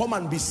time to come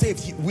and be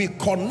saved, we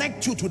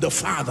connect you to the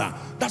Father.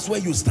 That's where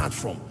you start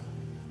from.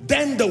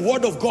 Then the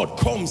word of God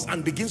comes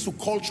and begins to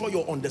culture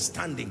your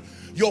understanding.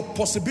 Your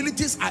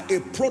possibilities are a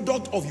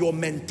product of your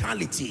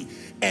mentality,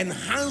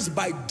 enhanced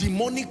by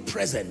demonic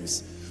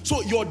presence.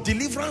 So your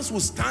deliverance will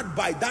start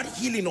by that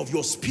healing of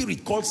your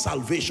spirit called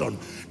salvation.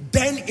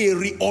 Then a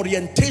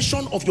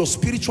reorientation of your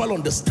spiritual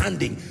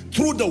understanding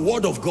through the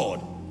word of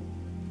God.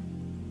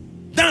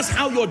 That's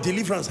how your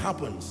deliverance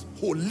happens,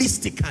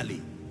 holistically.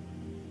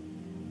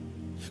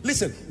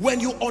 Listen, when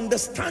you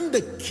understand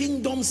the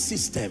kingdom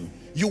system,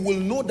 you will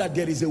know that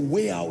there is a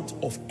way out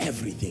of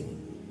everything.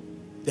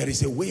 There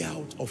is a way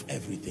out of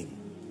everything.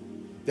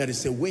 There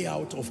is a way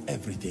out of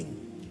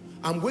everything.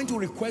 I'm going to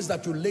request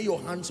that you lay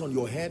your hands on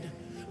your head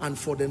And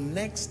for the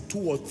next 2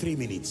 or 3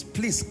 minutes,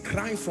 please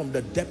cry from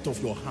the depth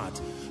of your heart,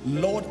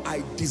 Lord,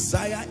 I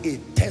desire a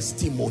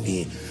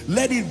testimony.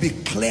 Let it be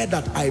clear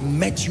that I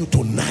met you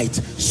tonight.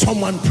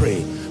 Someone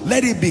pray.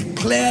 Let it be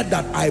clear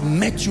that I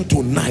met you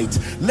tonight.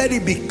 Let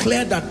it be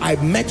clear that I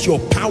met your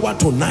power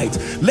tonight.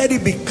 Let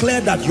it be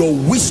clear that your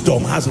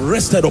wisdom has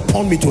rested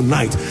upon me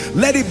tonight.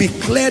 Let it be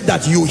clear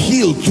that you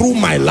heal through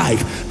my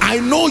life. I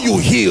know you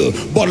heal,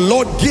 but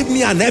Lord, give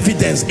me an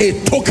evidence,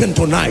 a token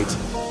tonight.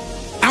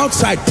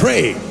 Outside,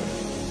 pray.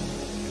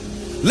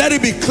 Let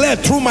it be clear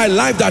through my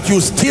life that you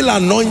still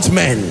anoint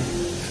men.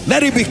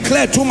 Let it be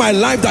clear through my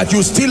life that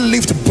you still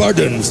lift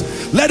burdens.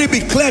 Let it be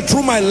clear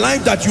through my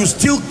life that you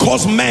still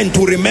cause men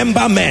to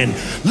remember men.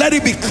 Let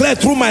it be clear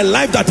through my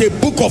life that a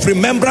book of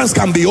remembrance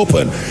can be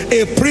opened.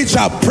 A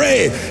preacher,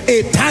 pray.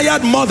 A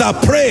tired mother,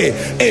 pray.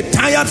 A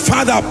tired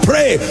father,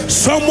 pray.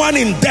 Someone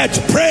in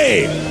debt,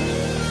 pray.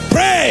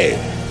 Pray.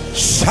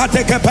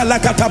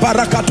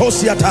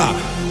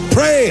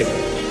 Pray.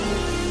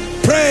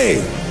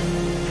 Pray.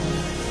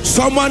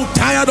 Someone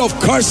tired of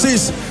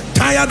curses,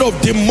 tired of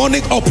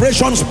demonic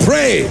operations,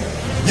 pray.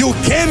 You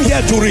came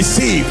here to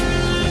receive.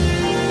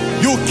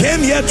 You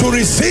came here to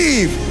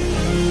receive.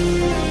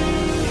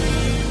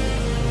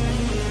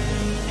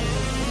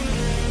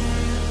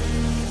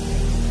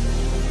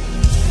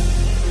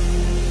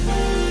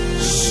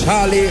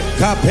 Sali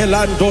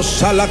kapelando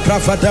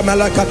salakrafata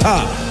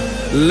malakata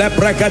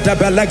lebrekata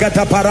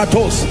belegata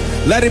paratos.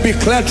 Let it be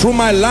clear through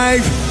my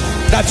life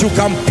that you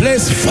can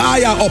place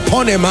fire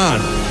upon a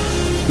man.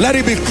 Let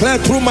it be clear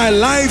through my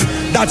life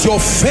that your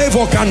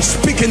favor can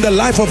speak in the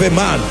life of a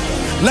man.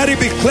 Let it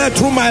be clear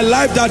through my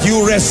life that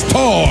you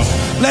restore.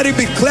 Let it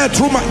be clear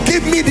through my...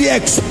 Give me the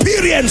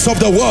experience of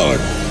the word,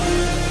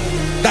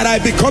 that I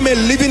become a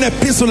living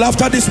epistle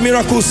after this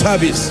miracle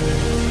service.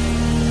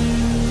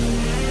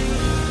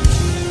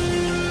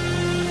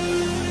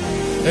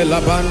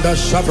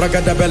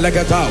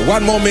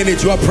 One more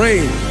minute. You are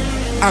praying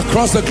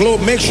across the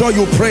globe. Make sure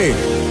you pray.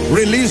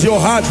 Release your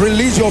heart,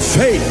 release your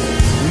faith,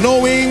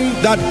 knowing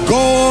that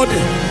God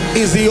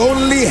is the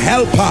only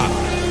helper,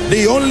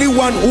 the only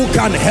one who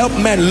can help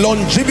men.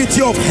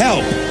 Longevity of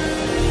help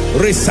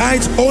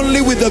resides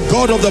only with the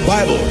God of the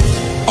Bible.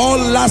 All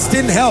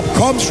lasting help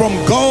comes from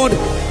God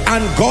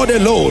and God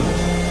alone.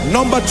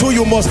 Number 2,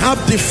 you must have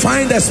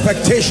defined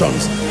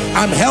expectations.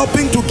 I'm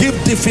helping to give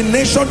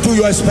definition to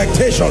your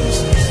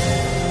expectations.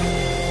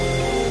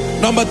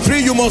 Number 3,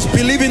 you must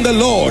believe in the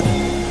Lord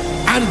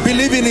and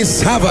believe in his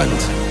servant.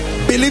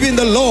 Believe in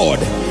the Lord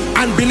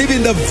and believe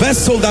in the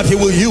vessel that he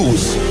will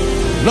use.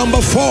 Number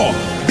 4,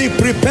 be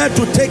prepared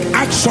to take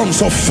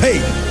actions of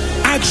faith,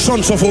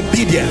 actions of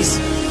obedience.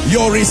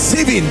 You're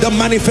receiving the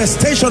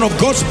manifestation of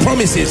God's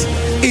promises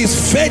is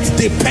faith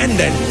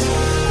dependent.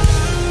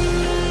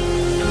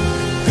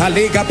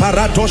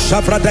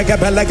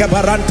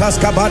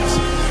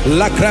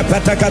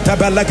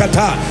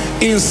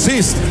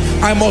 Insist,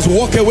 I must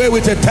walk away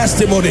with a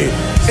testimony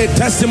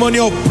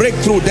of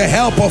breakthrough, the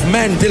help of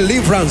men,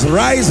 deliverance,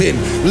 rising,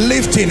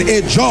 lifting,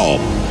 a job,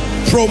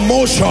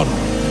 promotion,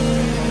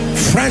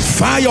 fresh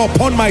fire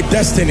upon my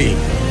destiny.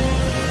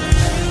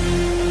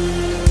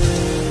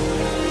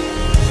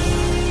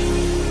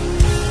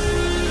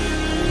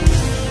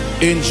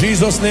 In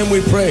Jesus' name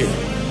we pray.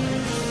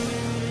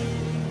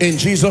 In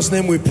Jesus'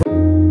 name we pray.